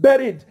being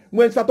buried,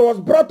 when Sata was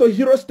brought to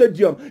Hero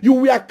Stadium, you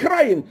were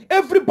crying.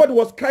 Everybody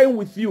was crying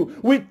with you.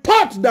 We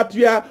thought that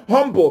you are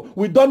humble.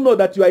 We don't know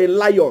that you are a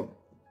lion.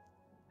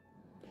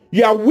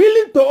 You are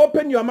willing to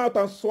open your mouth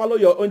and swallow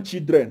your own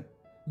children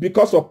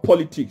because of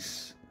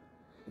politics.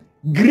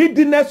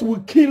 Greediness will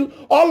kill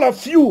all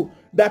of you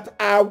that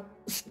are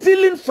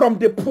stealing from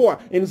the poor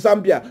in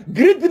Zambia.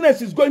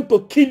 Greediness is going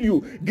to kill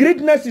you.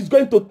 Greediness is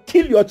going to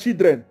kill your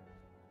children.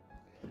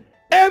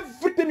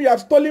 Everything you have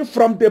stolen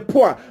from the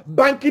poor,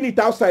 banking it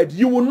outside,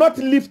 you will not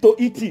live to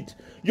eat it.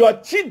 Your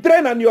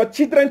children and your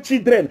children's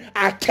children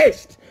are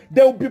cursed.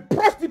 They will be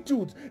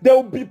prostitutes. They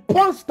will be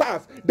porn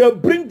stars. They will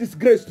bring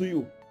disgrace to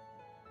you.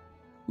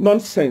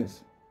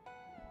 Nonsense.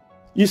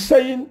 He's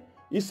saying,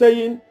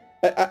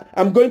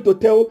 I'm going to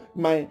tell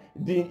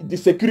the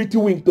security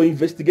wing to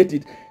investigate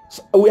it.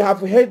 So we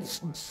have heard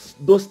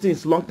those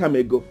things long time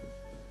ago.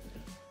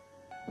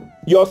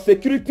 Your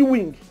security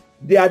wing,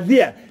 they are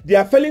there. They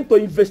are failing to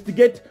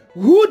investigate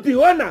who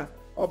the owner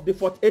of the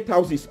 48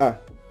 houses are.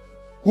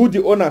 Who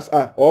the owners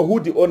are, or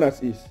who the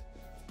owners is.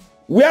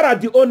 Where are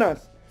the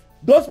owners?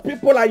 Those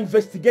people are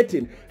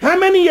investigating. How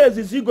many years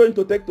is it going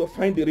to take to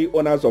find the real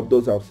owners of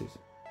those houses?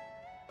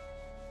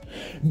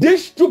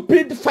 These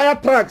stupid fire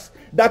trucks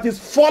that is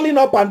falling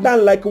up and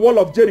down like a wall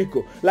of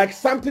Jericho, like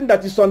something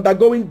that is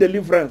undergoing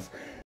deliverance.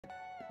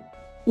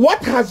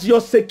 What has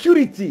your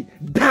security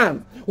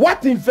done?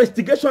 What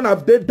investigation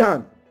have they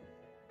done?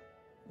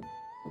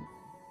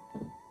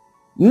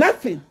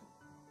 Nothing.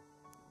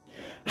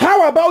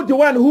 How about the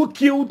one who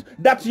killed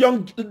that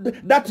young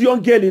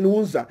girl in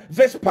Unza,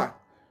 Vespa?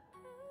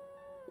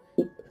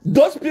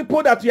 Those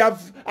people that you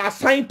have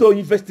assigned to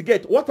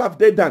investigate, what have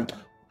they done?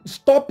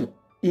 Stop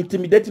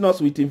intimidating us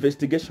with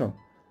investigation.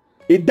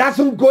 It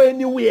doesn't go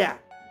anywhere.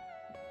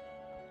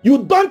 You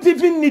don't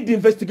even need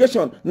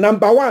investigation.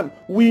 Number one,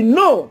 we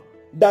know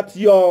that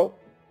your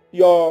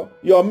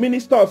your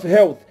minister of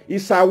health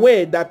is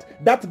aware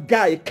that that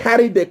guy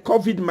carried the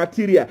COVID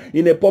material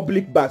in a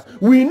public bus.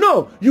 We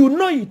know, you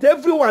know it,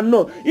 everyone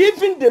know.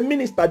 Even the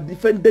minister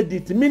defended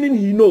it, meaning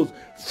he knows.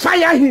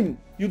 Fire him.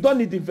 You don't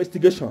need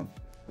investigation.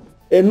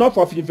 Enough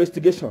of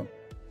investigation.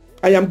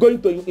 I am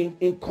going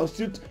to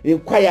constitute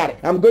inquiry.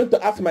 I'm going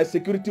to ask my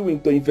security wing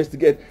to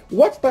investigate.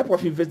 What type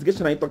of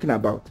investigation are you talking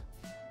about?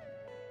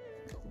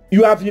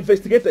 You have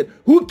investigated.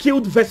 Who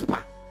killed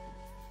Vespa?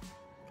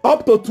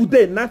 Up to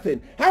today,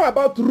 nothing. How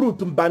about Ruth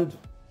Mbandu?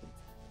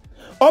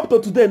 Up to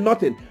today,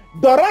 nothing.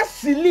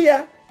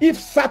 Dorasilia, if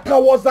Sata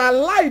was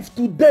alive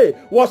today,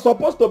 was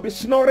supposed to be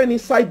snoring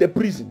inside the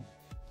prison.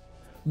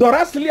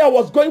 Dorasilia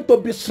was going to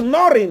be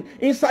snoring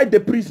inside the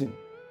prison.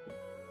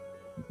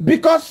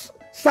 Because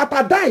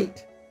Sata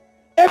died.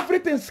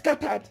 Everything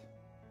scattered.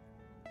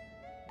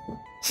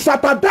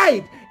 Sata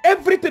died.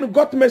 Everything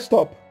got messed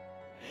up.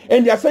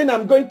 And they are saying,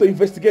 I'm going to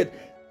investigate.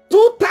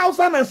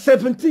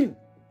 2017,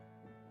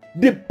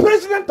 the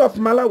president of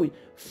Malawi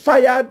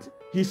fired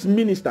his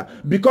minister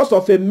because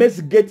of a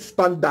mess gate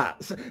scandal.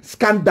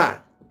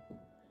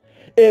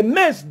 A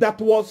mess that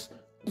was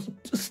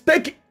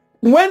taken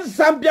when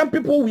Zambian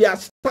people were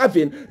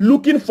starving,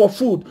 looking for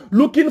food,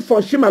 looking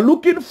for shima,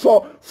 looking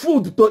for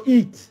food to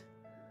eat.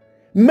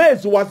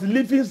 Mez was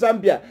leaving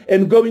Zambia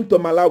and going to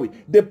Malawi.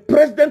 The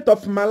president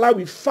of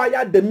Malawi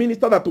fired the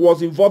minister that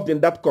was involved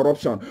in that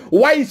corruption.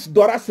 Why is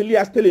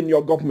Dorasilia still in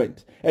your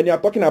government? And you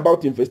are talking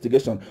about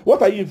investigation.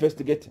 What are you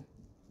investigating?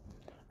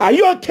 Are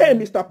you okay,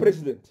 Mr.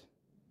 President?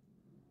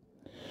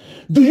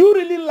 Do you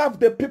really love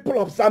the people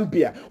of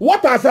Zambia?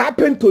 What has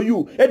happened to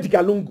you, Edgar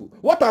Lungu?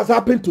 What has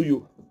happened to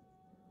you?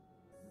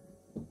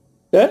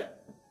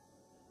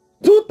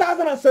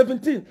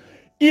 2017.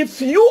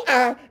 If you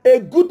are a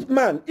good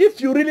man,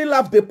 if you really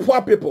love the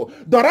poor people,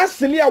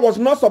 Dorasilia was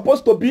not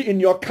supposed to be in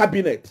your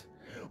cabinet.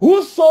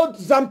 Who sold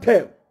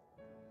Zamtel?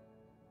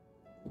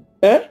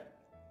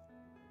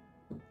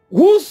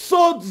 Who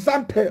sold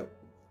Zamtel?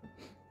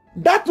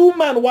 That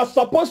woman was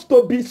supposed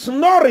to be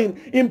snoring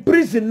in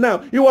prison now.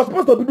 He was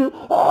supposed to be doing,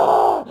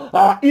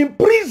 in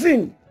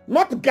prison,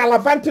 not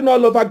gallivanting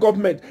all over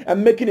government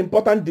and making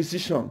important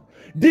decisions.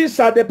 These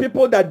are the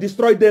people that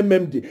destroyed the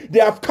MMD. They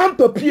have come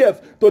to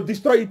PF to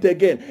destroy it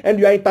again, and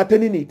you are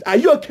entertaining it. Are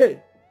you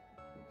okay?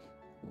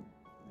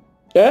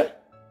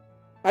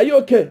 Are you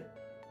okay?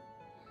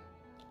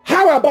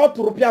 How about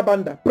Rupia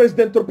Banda,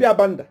 President Rupia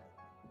Banda?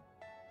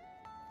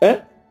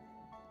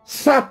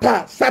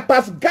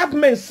 Sata's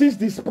government seized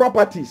his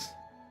properties.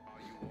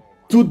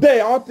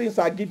 Today, all things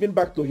are given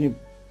back to him.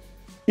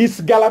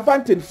 It's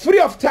gallivanting, free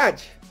of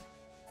charge.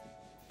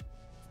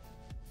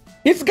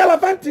 It's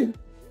gallivanting.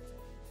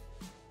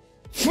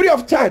 Free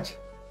of charge.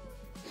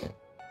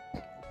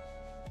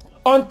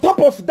 On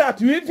top of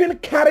that, you even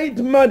carried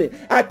money,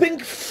 I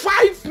think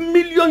 $5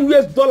 million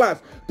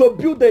to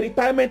build a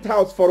retirement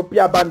house for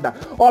Rupia Banda.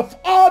 Of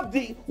all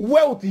the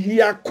wealth he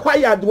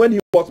acquired when he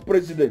was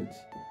president.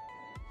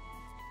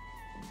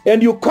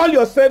 And you call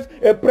yourself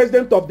a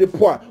president of the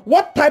poor.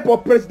 What type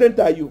of president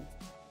are you?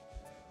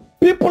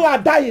 People are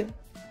dying.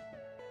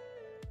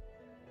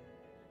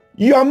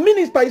 Your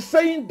minister is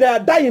saying they are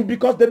dying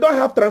because they don't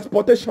have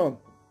transportation.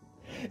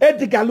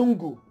 Edgar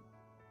Lungu,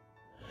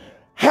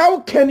 how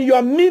can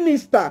your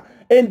minister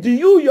and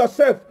you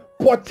yourself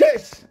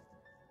purchase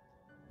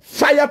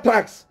fire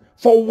trucks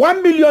for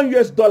 $1 million?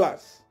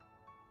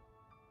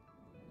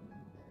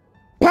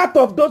 Part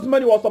of those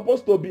money was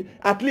supposed to be,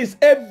 at least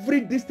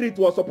every district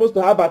was supposed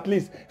to have at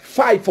least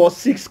 5 or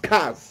 6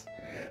 cars.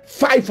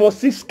 5 or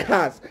 6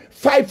 cars.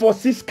 5 or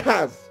 6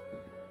 cars.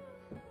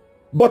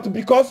 But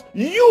because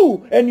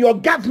you and your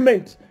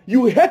government,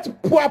 you hate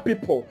poor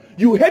people.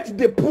 You hate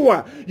the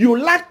poor. You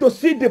like to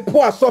see the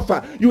poor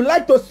suffer. You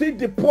like to see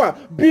the poor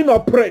being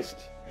oppressed.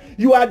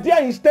 You are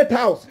there in State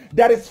House.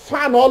 There is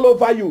fan all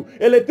over you.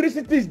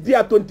 Electricity is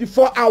there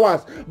 24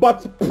 hours.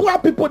 But poor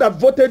people that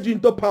voted you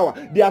into power,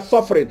 they are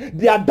suffering.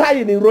 They are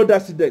dying in road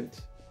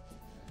accidents.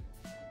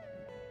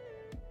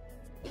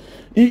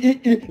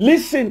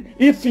 Listen,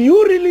 if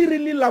you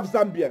really love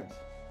Zambians,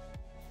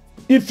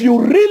 if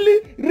you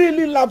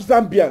really love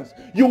Zambians,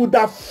 you would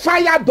have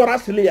fired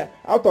Dorasilia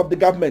out of the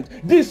government.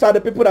 These are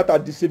the people that are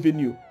deceiving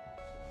you.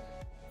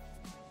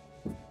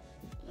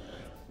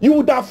 You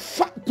would have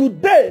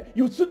today.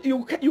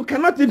 You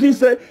cannot even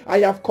say, I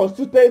have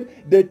consulted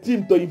the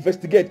team to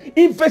investigate.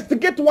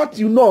 Investigate what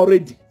you know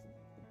already.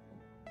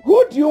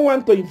 Who do you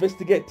want to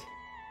investigate?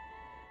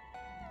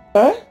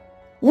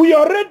 We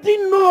already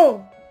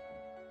know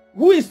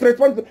who is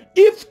responsible.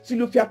 If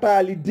Chilufia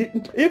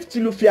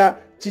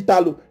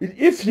Chitalu,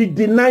 if he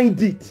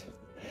denied it,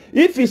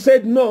 if he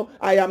said no,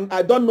 I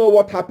don't know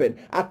what happened,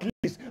 at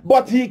least,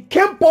 but he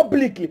came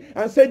publicly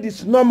and said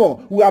it's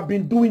normal, we have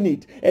been doing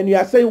it, and you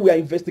are saying we are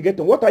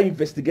investigating. What are you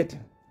investigating?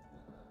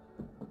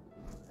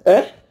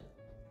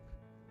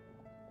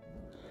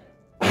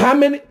 How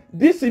many,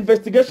 this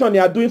investigation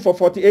you are doing for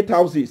 48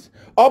 houses,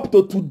 up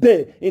to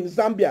today in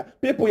Zambia,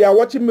 people are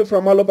watching me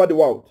from all over the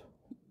world.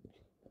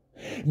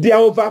 There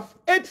are over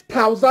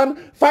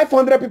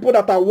 8,500 people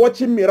that are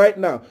watching me right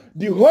now.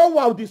 The whole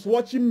world is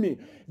watching me.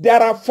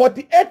 There are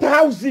 48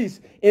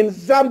 houses in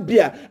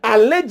Zambia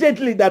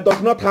allegedly that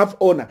does not have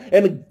owner,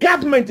 and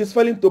government is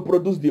failing to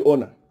produce the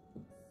owner.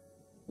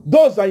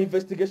 Those are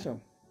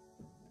investigations.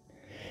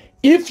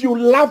 If you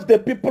love the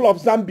people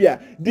of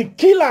Zambia, the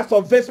killers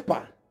of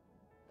Vespa,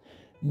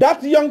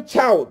 that young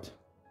child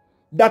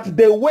that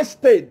they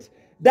wasted,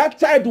 that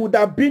child would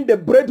have been the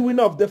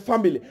breadwinner of the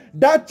family.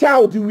 That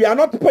child, we are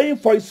not paying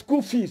for his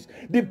school fees.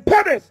 The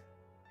parents,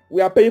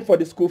 we are paying for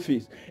the school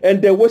fees.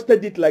 And they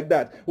wasted it like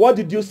that. What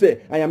did you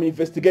say? I am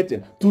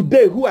investigating.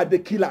 Today, who are the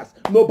killers?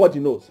 Nobody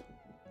knows.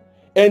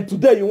 And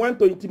today, you want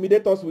to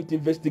intimidate us with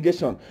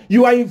investigation.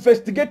 You are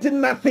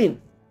investigating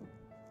nothing.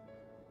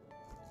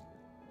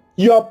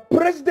 Your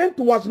president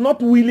was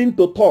not willing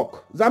to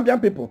talk.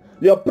 Zambian people,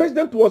 your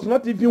president was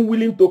not even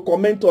willing to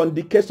comment on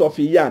the case of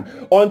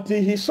Iyan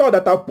until he saw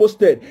that I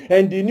posted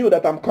and he knew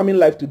that I'm coming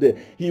live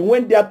today. He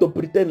went there to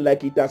pretend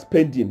like it has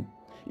pained him.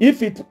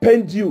 If it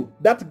pained you,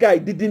 that guy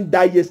didn't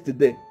die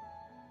yesterday.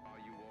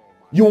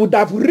 You would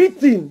have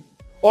written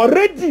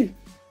already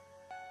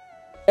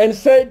and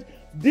said,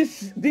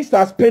 this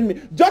has pained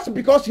me. Just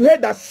because you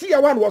heard that Seer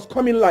was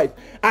coming live.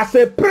 As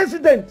a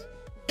president,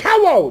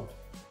 coward,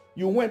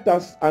 you went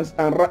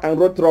and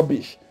wrote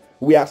rubbish.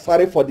 We are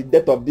sorry for the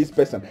death of this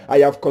person. I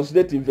have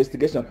considered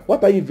investigation.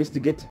 What are you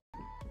investigating?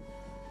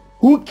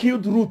 Who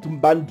killed Ruth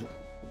Mbandu?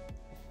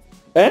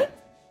 Eh?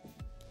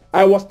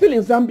 I was still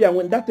in Zambia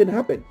when that thing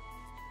happened.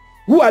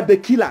 Who are the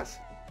killers?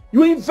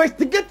 You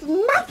investigate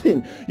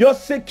nothing. Your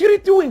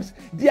security wings,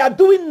 they are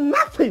doing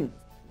nothing.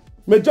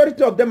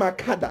 Majority of them are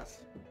cadres.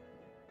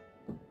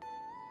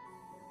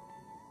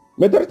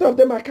 Majority of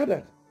them are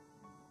cadres.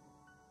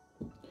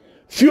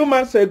 Few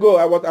months ago,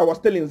 I was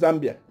still in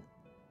Zambia.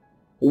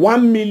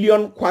 1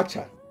 million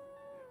kwacha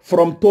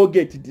from toll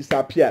gate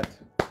disappeared.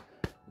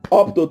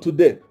 Up to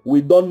today, we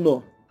don't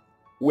know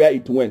where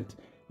it went.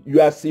 You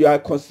are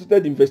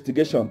considered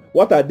investigation.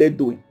 What are they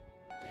doing?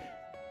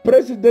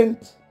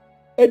 President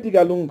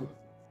Edgar Lungu,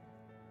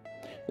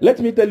 let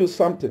me tell you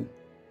something.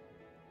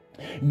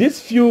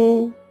 These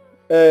few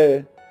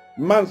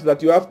months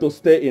that you have to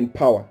stay in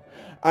power,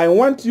 I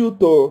want you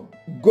to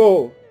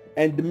go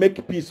and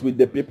make peace with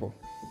the people.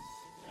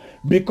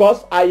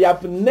 Because I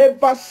have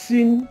never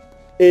seen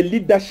a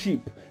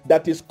leadership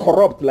that is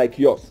corrupt like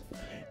yours.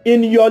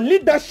 In your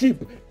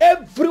leadership,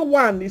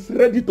 everyone is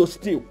ready to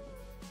steal.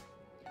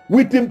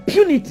 With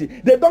impunity,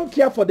 they don't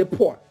care for the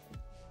poor.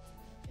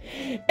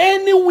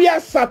 Anywhere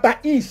Sata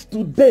is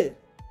today,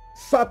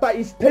 Sata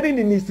is standing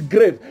in his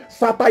grave.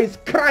 Sata is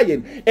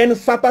crying, and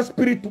Sata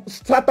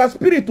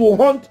spirit will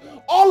haunt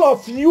all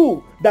of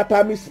you that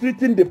are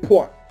mistreating the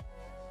poor.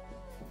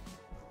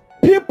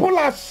 People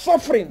are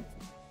suffering.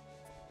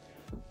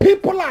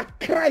 People are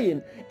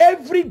crying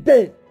every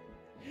day.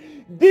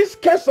 This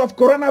case of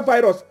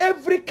coronavirus,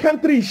 every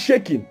country is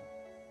shaking.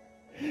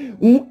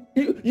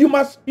 You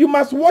must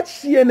watch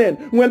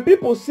CNN. When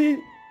people see,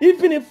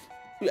 even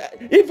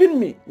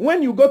me,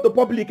 when you go to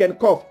public and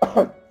cough,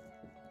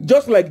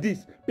 just like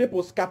this,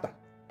 people scatter.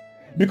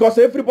 Because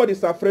everybody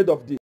is afraid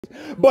of this.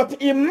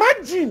 But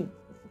imagine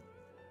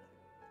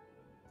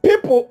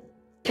people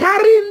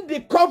carrying the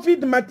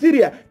COVID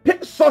material,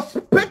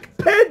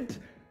 suspected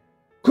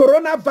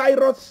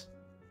coronavirus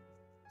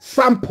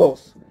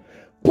samples,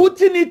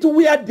 putting it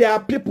where there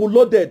are people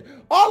loaded.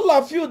 All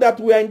of you that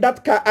were in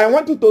that car, I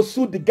want you to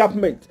sue the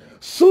government.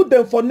 Sue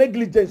them for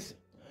negligence.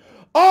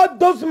 All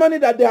those money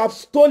that they have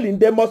stolen,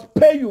 they must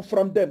pay you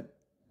from them.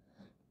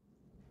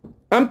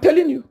 I'm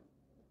telling you.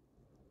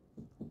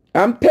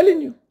 I'm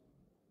telling you.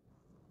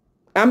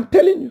 I'm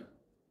telling you.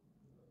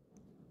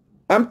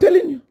 I'm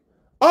telling you.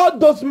 All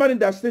those money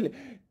they're stealing.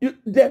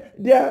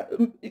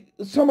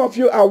 Some of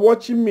you are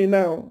watching me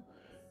now.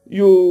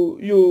 You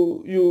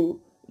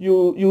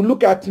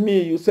look at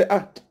me, you say,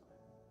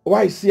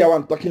 why is Seer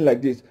talking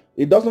like this?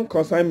 It doesn't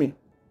concern me.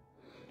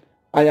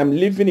 I am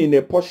living in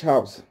a posh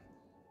house.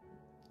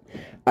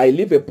 I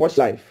live a posh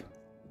life.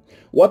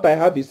 What I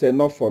have is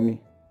enough for me.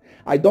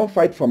 I don't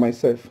fight for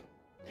myself.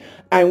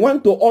 I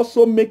want to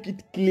also make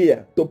it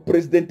clear to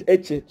President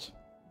HH.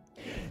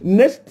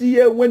 Next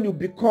year when you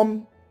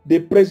become the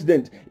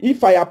president,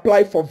 if I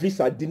apply for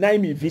visa, deny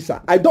me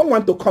visa. I don't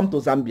want to come to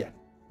Zambia.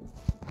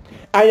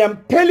 I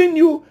am telling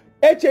you,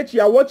 HH,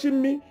 you are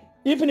watching me.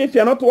 Even if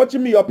you are not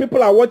watching me, your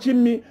people are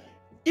watching me.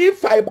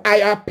 If I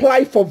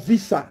apply for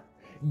visa,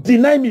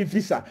 deny me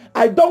visa.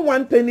 I don't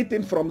want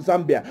anything from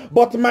Zambia.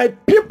 But my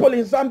people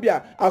in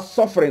Zambia are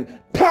suffering.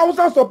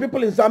 Thousands of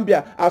people in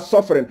Zambia are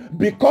suffering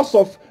because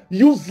of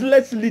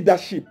useless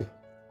leadership.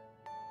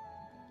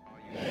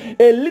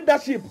 A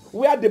leadership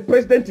where the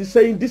president is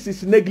saying this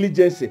is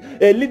negligence.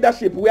 A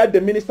leadership where the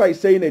minister is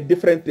saying a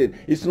different thing.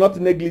 It's not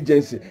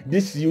negligence.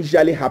 This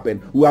usually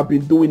happens. We have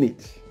been doing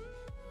it.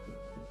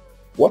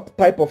 What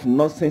type of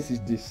nonsense is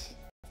this?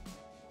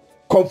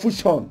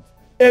 Confusion.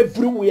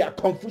 Everywhere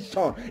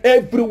confusion.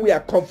 Everywhere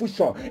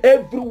confusion.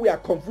 Everywhere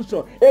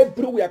confusion.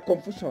 Everywhere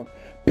confusion.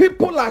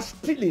 People are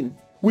stealing.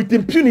 with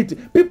impunity.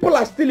 People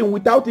are stealing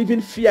without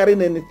even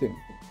fearing anything.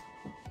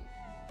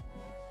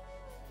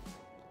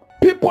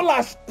 People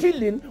are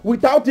stealing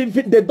without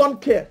even, they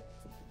don't care.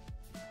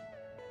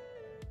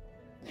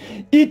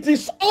 It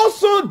is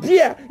also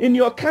there in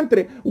your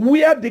country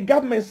where the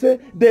government say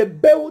they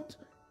built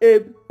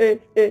a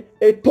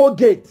toll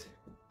gate.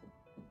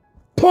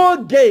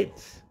 Toll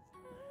gate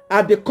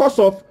at the cost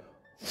of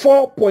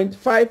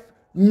 $4.5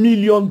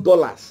 million.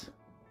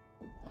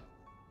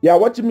 You are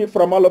watching me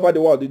from all over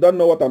the world. You don't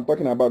know what I'm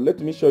talking about. Let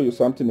me show you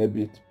something a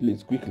bit,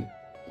 please, quickly.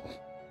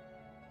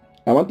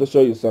 I want to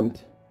show you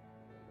something.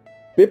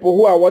 People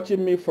who are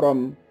watching me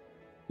from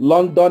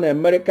London,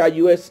 America,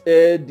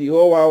 USA, the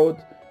whole world,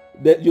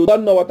 you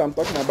don't know what I'm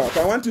talking about.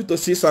 I want you to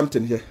see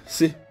something here.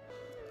 See.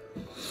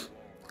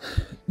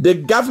 The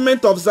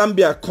government of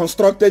Zambia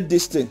constructed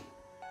this thing.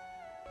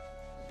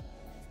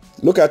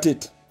 Look at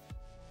it.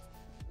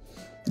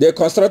 They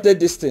constructed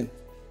this thing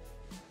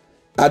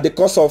at the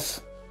cost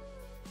of,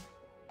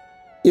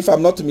 if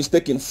I'm not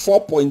mistaken,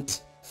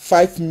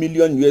 $4.5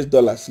 million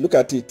US. Look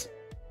at it.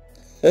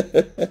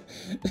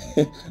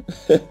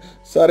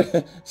 Sorry.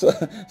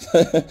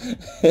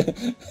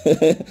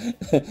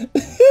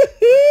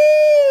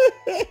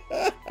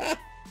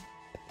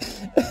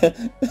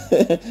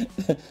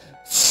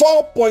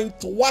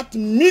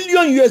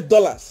 million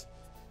US.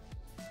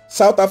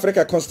 South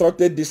Africa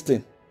constructed this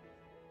thing.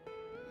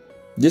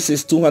 This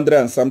is 200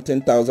 and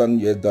something thousand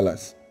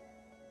US.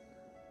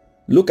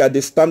 Look at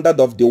the standard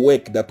of the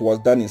work that was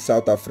done in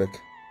South Africa.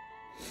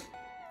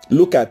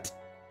 Look at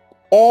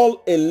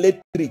all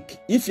electric.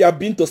 If you have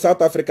been to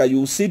South Africa, you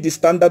will see the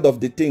standard of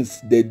the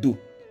things they do.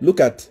 Look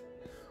at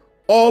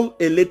all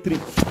electric.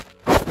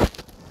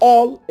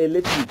 All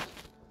electric.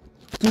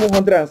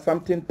 200 and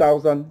something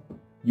thousand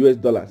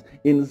US.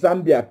 In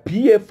Zambia,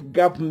 PF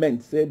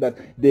government said that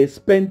they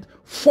spent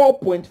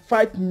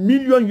 $4.5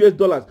 million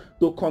US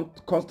to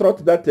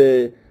construct that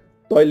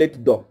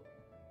toilet door.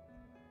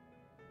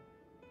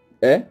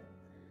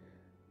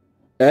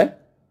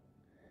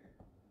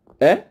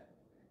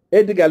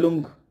 Edgar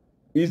Lungu,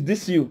 is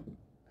this you?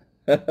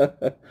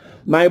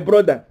 My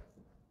brother.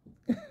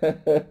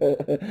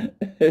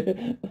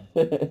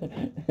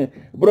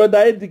 Brother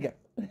Edgar,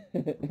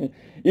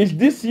 is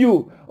this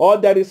you, or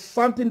there is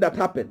something that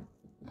happened?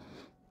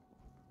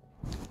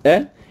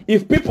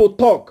 If people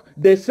talk,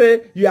 they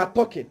say you are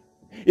talking.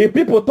 If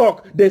people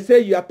talk, they say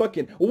you are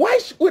talking. Why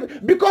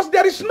should? Because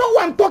there is no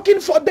one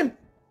talking for them.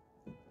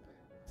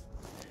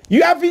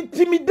 You have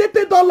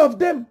intimidated all of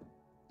them.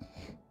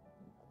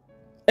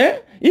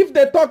 If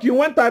they talk, you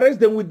want to arrest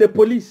them with the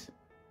police.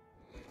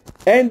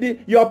 And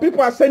your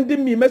people are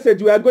sending me a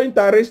message, we are going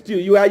to arrest you.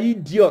 You are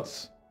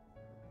idiots.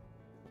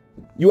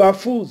 You are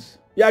fools.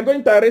 You are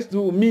going to arrest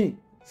who? Me.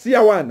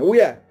 Siawan.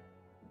 Where?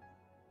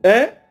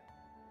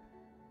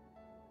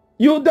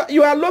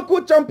 You are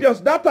local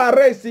champions. That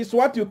arrest is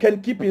what you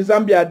can keep in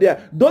Zambia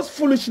there. Those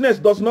foolishness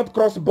does not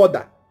cross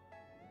border.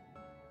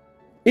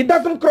 It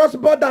doesn't cross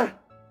border.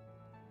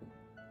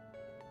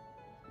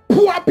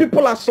 Poor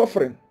people are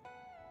suffering.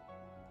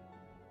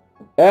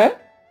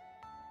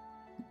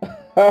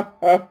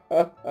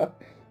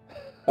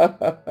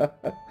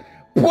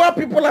 Poor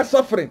people are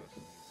suffering.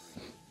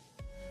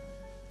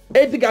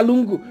 Edgar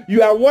Lungu,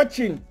 you are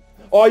watching,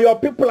 or your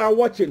people are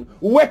watching.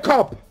 Wake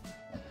up.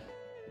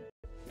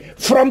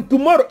 From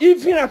tomorrow,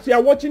 even as you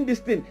are watching this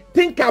thing,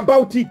 think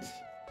about it.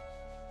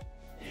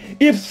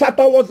 If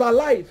Sata was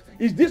alive,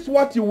 is this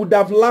what you would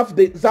have loved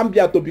the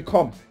Zambia to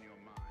become?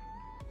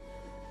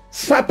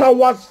 Sata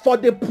was for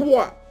the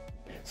poor.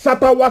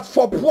 Sata was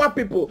for poor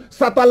people.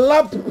 Sata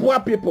loved poor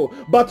people.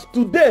 But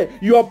today,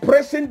 you are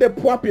oppressing the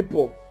poor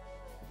people.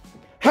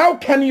 How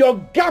can your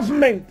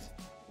government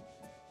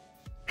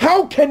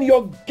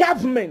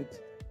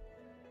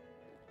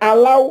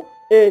allow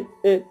a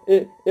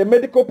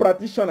medical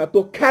practitioner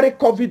to carry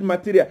COVID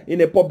material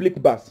in a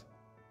public bus?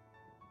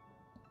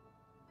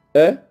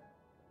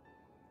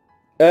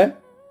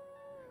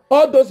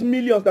 All those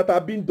millions that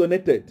are being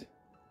donated.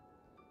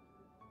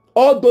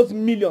 All those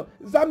millions.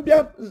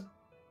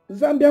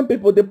 Zambian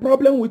people, the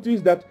problem with you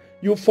is that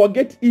you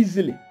forget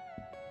easily.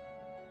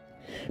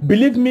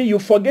 Believe me, you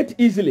forget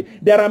easily.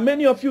 There are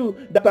many of you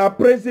that are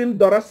praising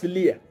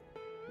Dorasilia.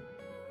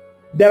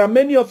 There are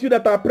many of you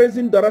that are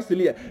praising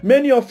Dorasilia.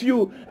 Many of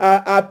you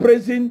are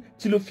praising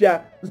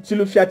Chilufia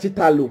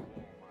Chitalu.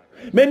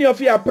 Many of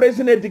you are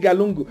praising Edgar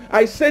Lungu.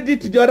 I said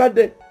it the other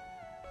day.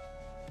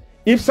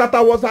 If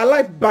Sata was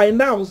alive by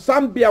now,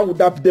 Zambia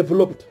would have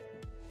developed.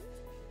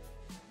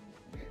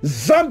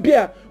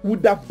 Zambia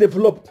would have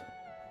developed.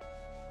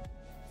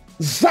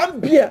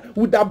 Zambia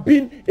would have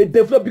been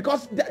developed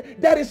because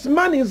there is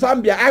money in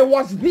Zambia. I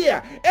was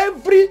there.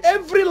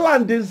 Every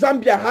land in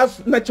Zambia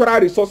has natural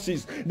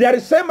resources. There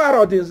is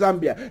emerald in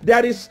Zambia.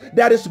 There is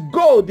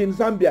gold in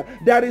Zambia.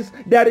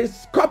 There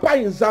is copper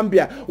in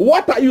Zambia.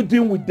 What are you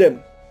doing with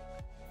them?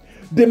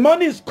 The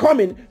money is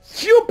coming.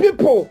 Few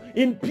people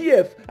in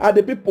PF are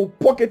the people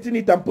pocketing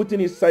it and putting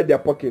it inside their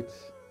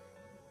pockets.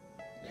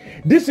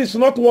 This is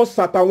not what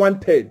Sata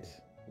wanted.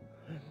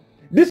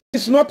 This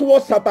is not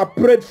what Sata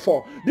prayed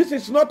for. This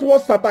is not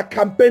what Sata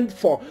campaigned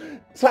for.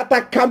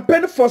 Sata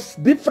campaigned for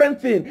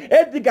different things.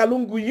 Edgar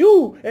Lungu,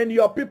 you and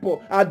your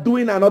people are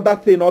doing another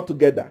thing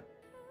altogether.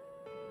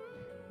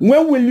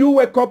 When will you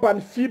wake up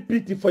and feel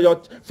pity for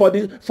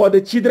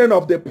the children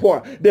of the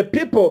poor, the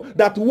people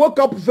that woke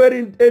up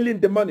very early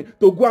in the morning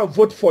to go and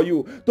vote for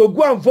you, to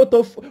go and vote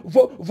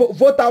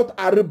out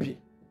Arubi?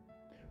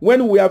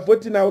 When we are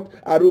voting out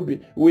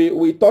Arubi,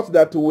 we thought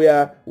that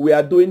we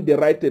are doing the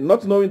right thing,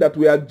 not knowing that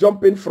we are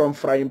jumping from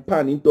frying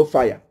pan into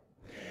fire.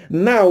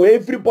 Now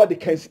everybody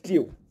can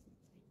steal.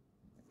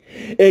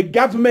 A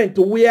government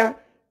where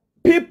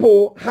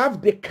people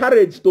have the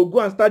courage to go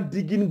and start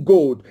digging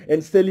gold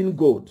and selling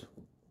gold.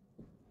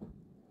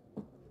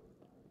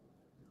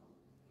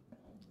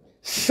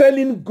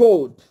 Selling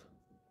gold.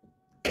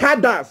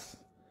 Cadres.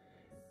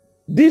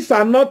 These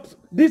are not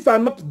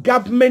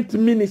government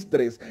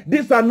ministries.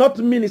 These are not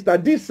ministers.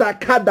 These are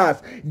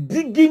cadres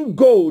digging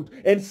gold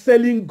and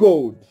selling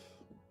gold.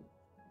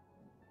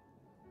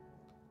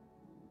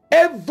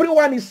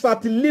 Everyone is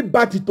at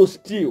liberty to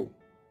steal.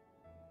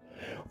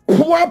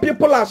 Poor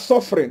people are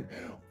suffering.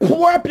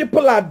 Poor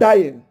people are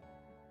dying.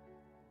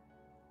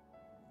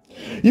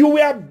 You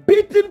were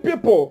beating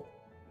people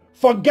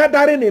for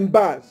gathering in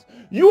bars.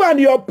 You and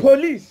your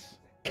police,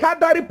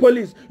 Kadari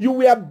police, you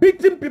were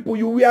beating people,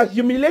 you were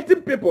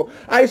humiliating people.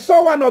 I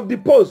saw one of the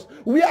posts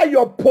where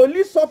your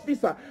police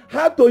officer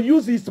had to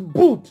use his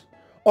boot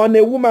on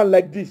a woman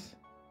like this.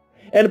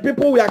 And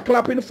people were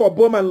clapping for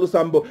Boma and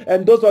Mutambo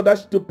and those other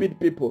stupid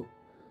people.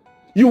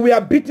 You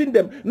were beating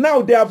them.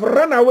 Now they have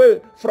run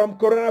away from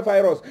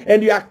coronavirus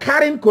and you are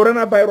carrying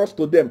coronavirus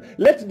to them.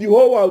 Let the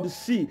whole world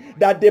see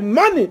that the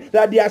money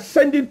that they are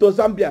sending to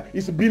Zambia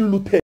is being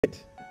looted.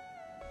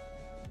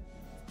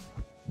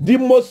 The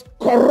most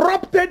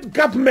corrupted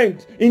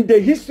government in the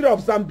history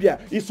of Zambia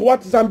is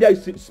what Zambia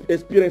is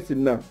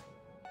experiencing now.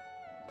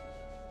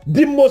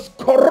 The most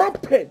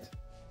corrupted.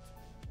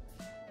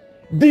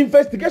 The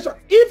investigation,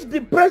 if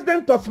the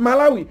president of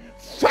Malawi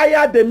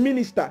fired the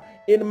minister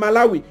in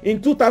Malawi in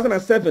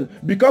 2007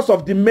 because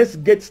of the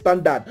Messgate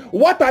standard,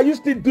 what are you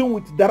still doing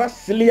with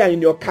Darasilia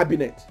in your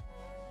cabinet?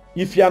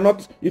 If you are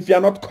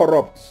not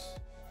corrupt.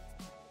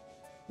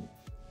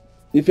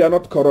 If you are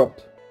not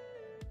corrupt.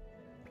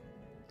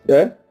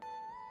 Yeah?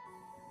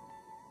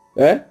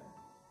 Eh?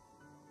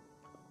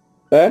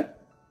 Eh?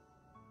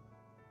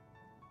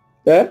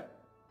 Eh?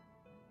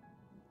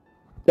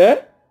 Eh?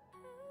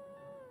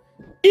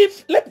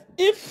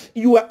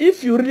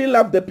 If you really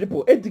love the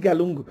people, Edgar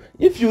Lungu,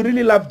 if you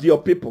really love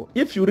your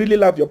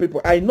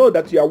people, I know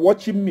that you are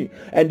watching me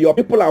and your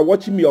people are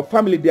watching me, your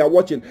family, they are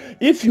watching.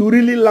 If you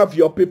really love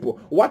your people,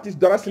 what is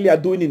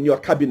Darasilia doing in your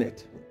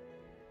cabinet?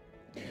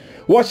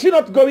 Was she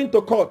not going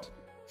to court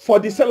for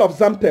the sale of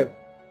Zampel?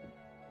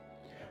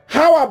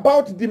 How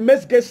about the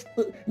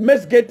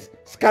Messgate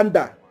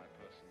scandal?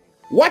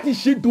 What is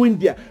she doing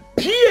there?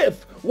 PF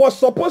was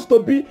supposed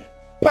to be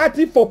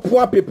party for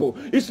poor people.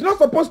 It's not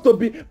supposed to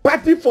be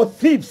party for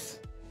thieves.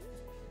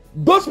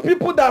 Those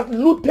people that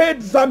looted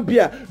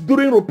Zambia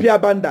during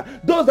Rupia Banda,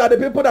 those are the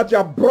people that you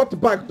have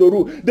brought back to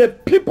rule. The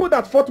people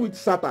that fought with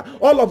Sata,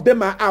 all of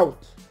them are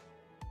out.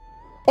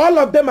 All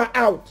of them are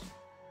out.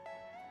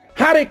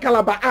 Harry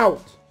Kalaba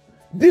out.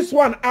 This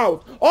one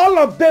out. All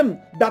of them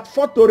that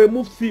fought to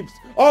remove thieves,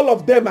 all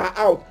of them are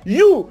out.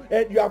 You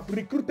have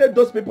recruited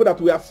those people that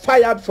were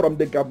fired from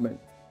the government.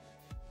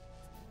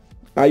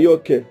 Are you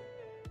okay?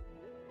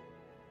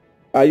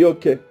 Are you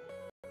okay?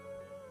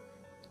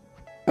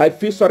 I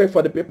feel sorry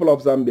for the people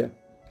of Zambia.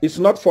 It's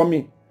not for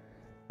me.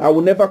 I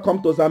will never come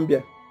to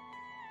Zambia.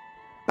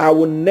 I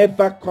will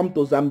never come to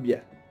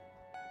Zambia.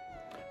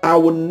 I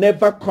will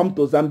never come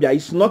to Zambia.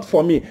 It's not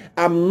for me.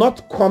 I'm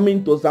not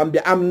coming to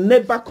Zambia. I'm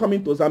never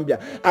coming to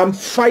Zambia. I'm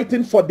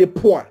fighting for the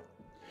poor.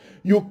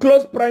 You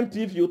closed Prime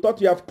TV. You thought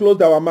you have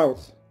closed our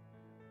mouths.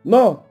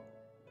 No.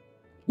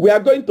 We are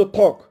going to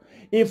talk.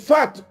 In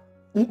fact,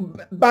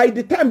 by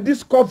the time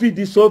this COVID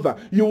is over,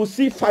 you will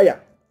see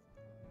fire.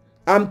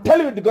 I'm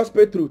telling you the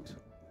gospel truth.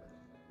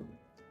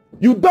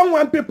 You don't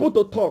want people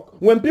to talk.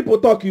 When people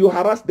talk, you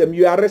harass them,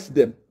 you arrest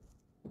them.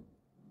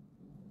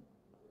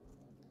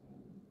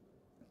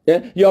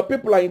 Yeah? Your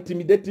people are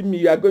intimidating me,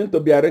 you are going to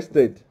be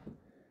arrested.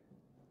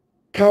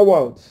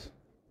 Cowards.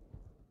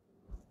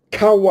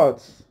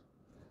 Cowards.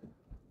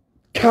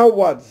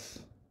 Cowards.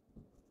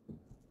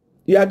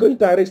 You are going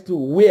to arrest you.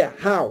 Where?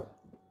 How?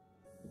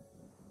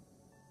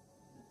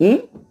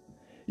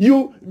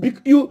 You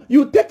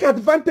take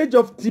advantage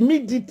of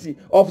timidity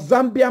of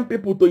Zambian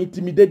people to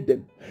intimidate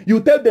them.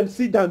 You tell them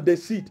sit down, they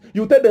sit.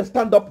 You tell them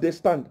stand up, they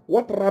stand.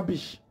 What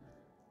rubbish.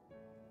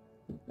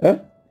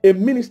 A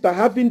minister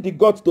having the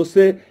guts to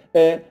say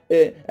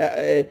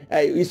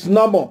it's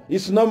normal,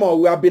 it's normal.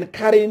 We have been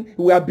carrying,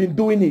 we have been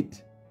doing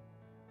it.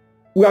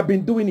 We have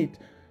been doing it.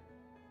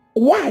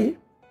 Why?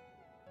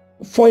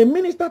 For a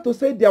minister to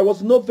say there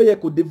was no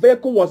vehicle, the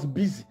vehicle was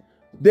busy,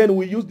 then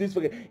we use this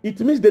vehicle. It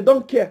means they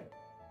don't care.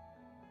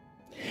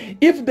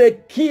 If they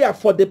care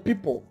for the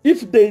people,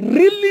 if they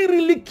really,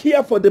 really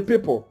care for the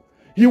people,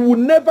 He will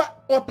never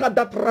utter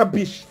that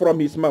rubbish from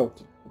his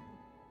mouth.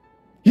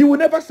 He will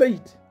never say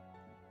it.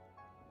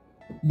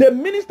 The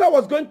minister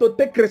was going to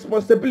take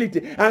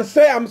responsibility and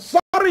say, I'm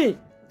sorry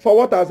for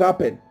what has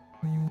happened.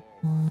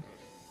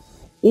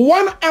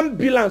 One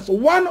ambulance,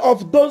 one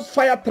of those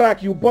fire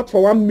trucks you bought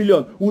for 1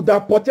 million would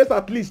have purchased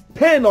at least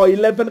 10 or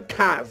 11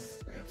 cars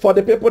for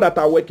the people that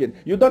are working.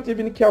 You don't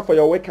even care for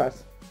your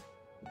workers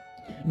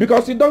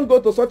because you don't go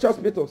to such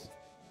hospitals.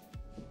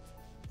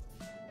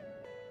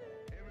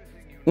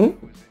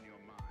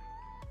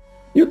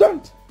 You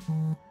don't.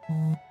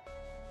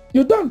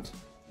 You don't.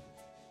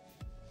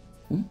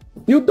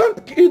 You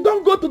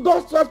don't go to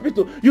those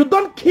hospitals. You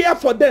don't care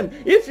for them.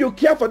 If you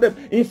care for them,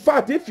 in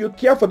fact, if you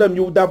care for them,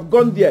 you would have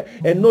gone there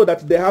and know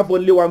that they have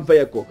only 1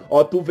 vehicle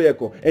or 2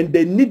 vehicles and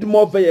they need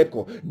more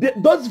vehicle.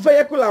 Those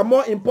vehicles are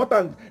more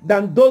important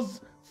than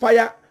those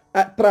fire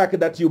truck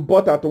that you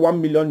bought at $1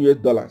 million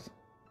US.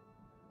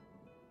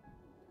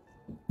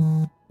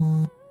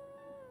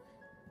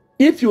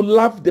 If you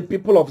love the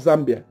people of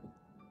Zambia,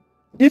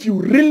 if you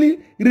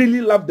really,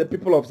 really love the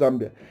people of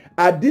Zambia,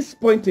 at this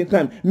point in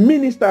time,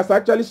 ministers are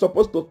actually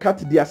supposed to cut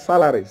their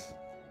salaries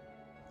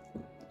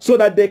so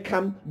that they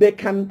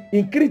can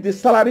increase the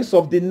salaries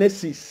of the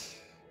nurses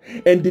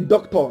and the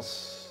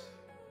doctors.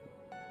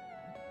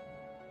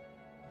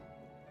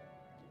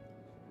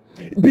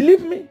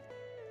 Believe me,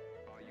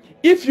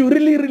 if you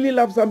really, really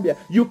love Zambia,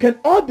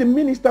 all the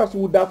ministers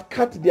would have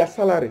cut their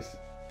salaries.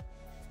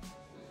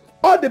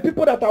 All the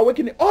people that are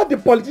working, all the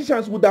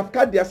politicians would have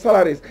cut their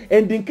salaries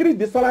and increased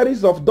the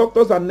salaries of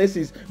doctors and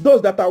nurses,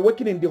 those that are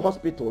working in the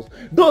hospitals.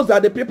 Those are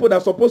the people that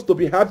are supposed to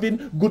be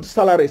having good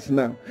salaries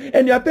now.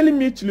 And you are telling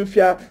me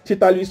Chilufya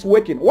Chitalu is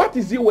working. What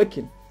is he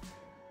working?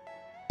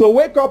 To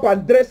wake up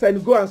and dress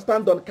and go and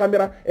stand on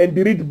camera and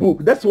read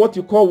book. That's what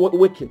you call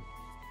working.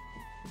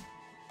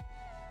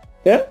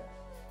 Yeah?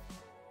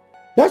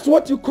 That's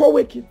what you call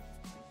working.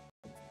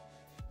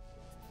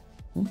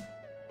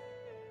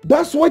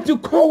 That's what you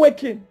call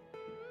working.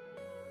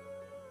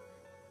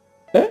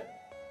 Eh?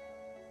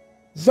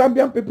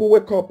 Zambian people,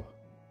 wake up.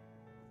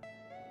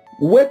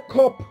 Wake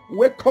up.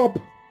 Wake up.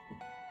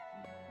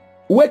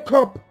 Wake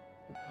up.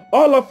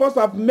 All of us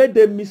have made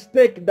a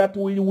mistake that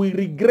we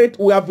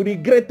have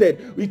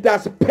regretted. It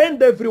has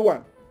pained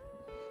everyone.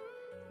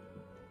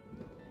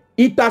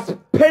 It has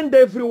pained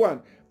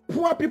everyone.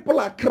 Poor people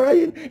are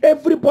crying.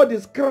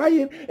 Everybody's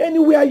crying.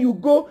 Anywhere you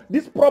go,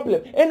 this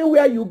problem.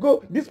 Anywhere you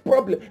go, this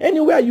problem.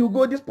 Anywhere you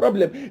go, this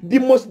problem. The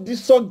most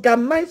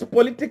disorganized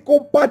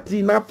political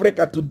party in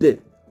Africa today.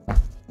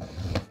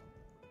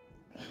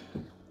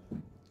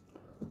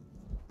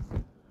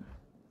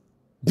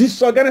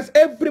 Disorganized.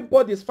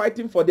 Everybody is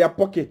fighting for their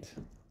pocket.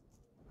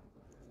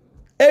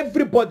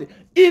 Everybody.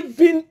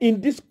 Even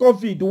in this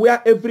COVID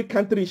where every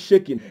country is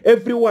shaking,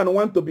 everyone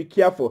wants to be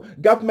careful.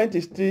 Government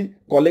is still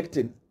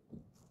collecting.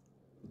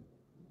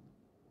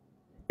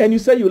 And you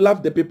say you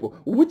love the people.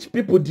 Which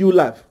people do you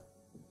love?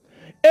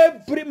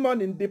 Every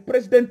morning, the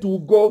president will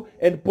go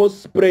and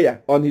post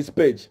prayer on his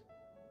page.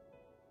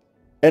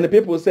 And the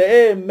people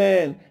say,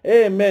 amen,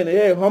 amen,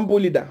 hey, humble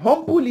leader.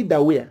 Humble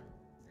leader where?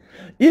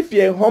 If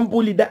you're a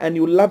humble leader and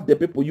you love the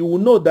people, you will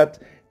know that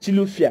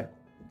Chilufya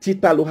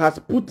Chitalu has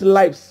put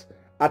lives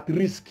at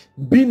risk.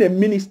 Being a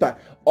minister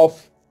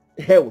of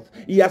health,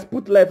 he has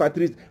put life at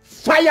risk.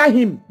 Fire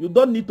him. You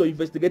don't need to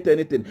investigate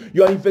anything.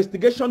 Your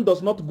investigation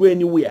does not go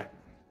anywhere.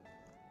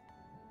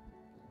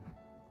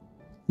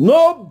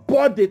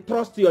 Nobody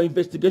trusts your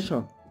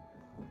investigation.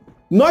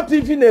 Not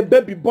even a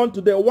baby born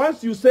today.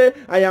 Once you say,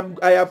 I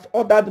have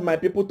ordered my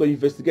people to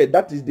investigate,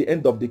 that is the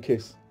end of the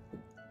case.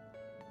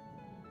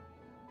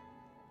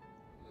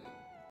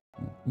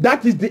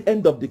 That is the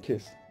end of the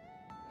case.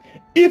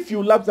 If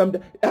you love them,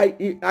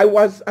 I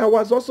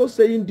was also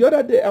saying the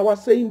other day,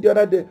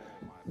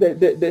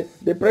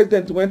 the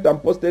president went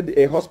and posted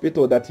a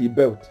hospital that he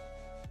built.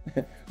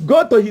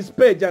 Go to his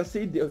page and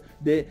see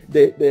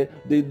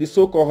the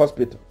so-called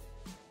hospital.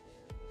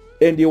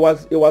 And he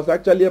was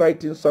actually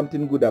writing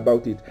something good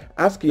about it.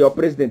 Ask your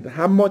president,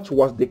 how much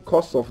was the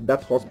cost of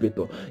that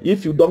hospital?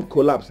 If you don't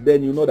collapse,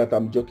 then you know that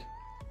I'm joking.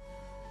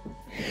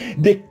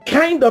 The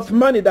kind of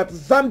money that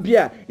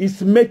Zambia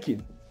is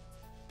making.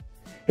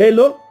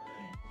 Hello?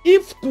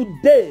 If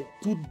today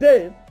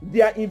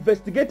they are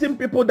investigating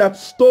people that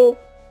stole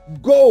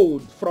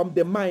gold from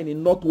the mine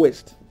in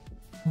Northwest,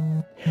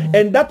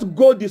 and that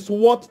gold is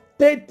worth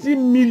 30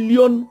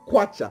 million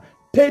kwacha.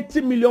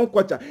 30 million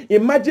kwacha.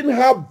 Imagine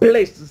how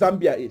blessed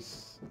Zambia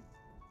is.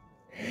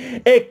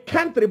 A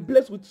country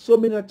blessed with so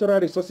many natural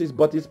resources,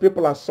 but its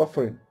people are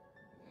suffering.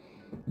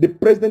 The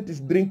president is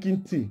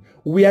drinking tea,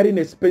 wearing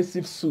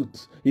expensive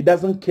suit. He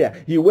doesn't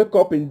care. He wake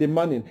up in the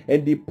morning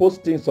and he posts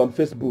things on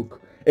Facebook.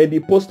 And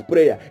he posts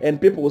prayer. And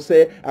people will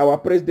say, our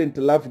president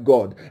loves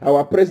God.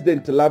 Our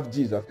president loves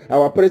Jesus.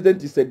 Our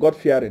president is a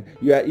God-fearing.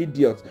 You are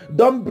idiots.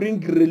 Don't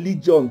bring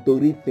religion to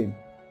written.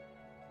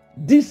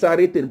 These are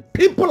written.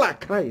 People are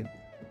crying.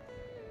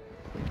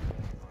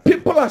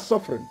 People are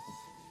suffering.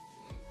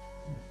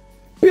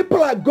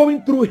 People are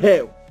going through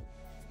hell.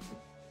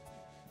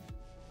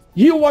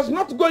 He was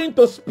not going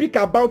to speak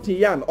about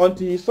Iyan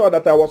until he saw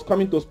that I was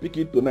coming to speak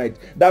it tonight.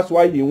 That's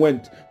why he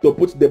went to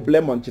put the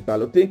blame on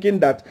Chitalo, thinking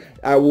that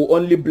I will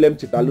only blame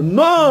Chitalo.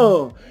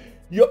 No!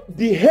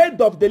 The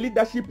head of the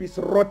leadership is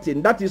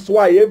rotten. That is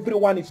why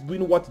everyone is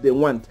doing what they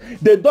want.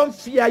 They don't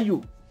fear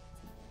you.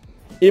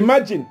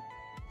 Imagine,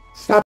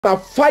 Sata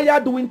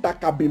fired Winter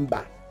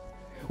Kabimba.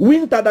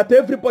 Winter that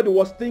everybody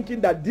was thinking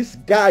that this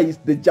guy is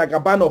the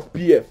Jagaban of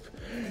PF.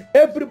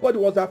 Everybody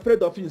was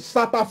afraid of him.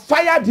 Sata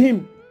fired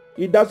him.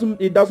 He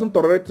doesn't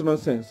tolerate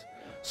nonsense.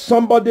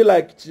 Somebody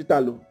like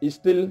Chitalo is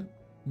still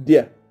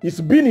there.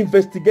 He's been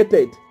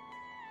investigated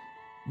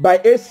by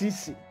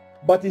ACC,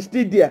 but he's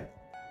still there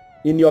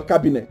in your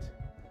cabinet.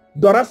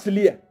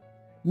 Dorasilia,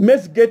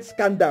 Mesgate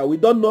scandal, we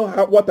don't know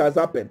what has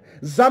happened.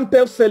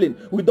 Zamtel selling,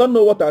 we don't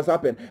know what has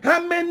happened.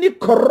 How many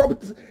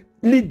corrupt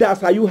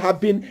leaders are you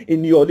having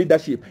in your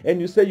leadership? And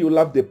you say you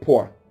love the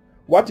poor.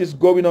 What is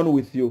going on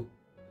with you?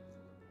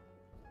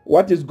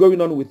 What is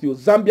going on with you?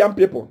 Zambian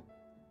people,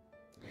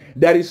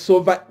 there is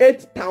over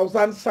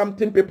 8,000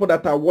 something people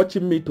that are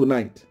watching me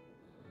tonight.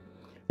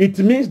 It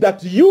means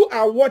that you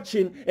are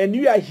watching and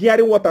you are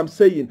hearing what I'm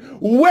saying.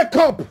 Wake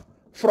up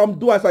from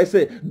do as I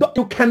say.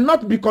 You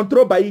cannot be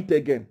controlled by it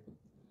again.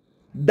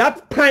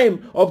 That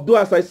time of do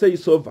as I say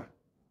is over.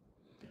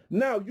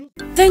 Now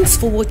Thanks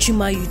for watching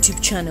my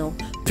YouTube channel.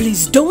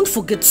 Please don't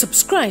forget to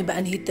subscribe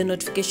and hit the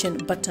notification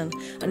button,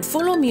 and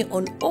follow me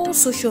on all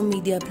social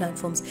media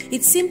platforms.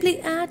 It's simply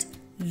at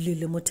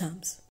lilymutamztv.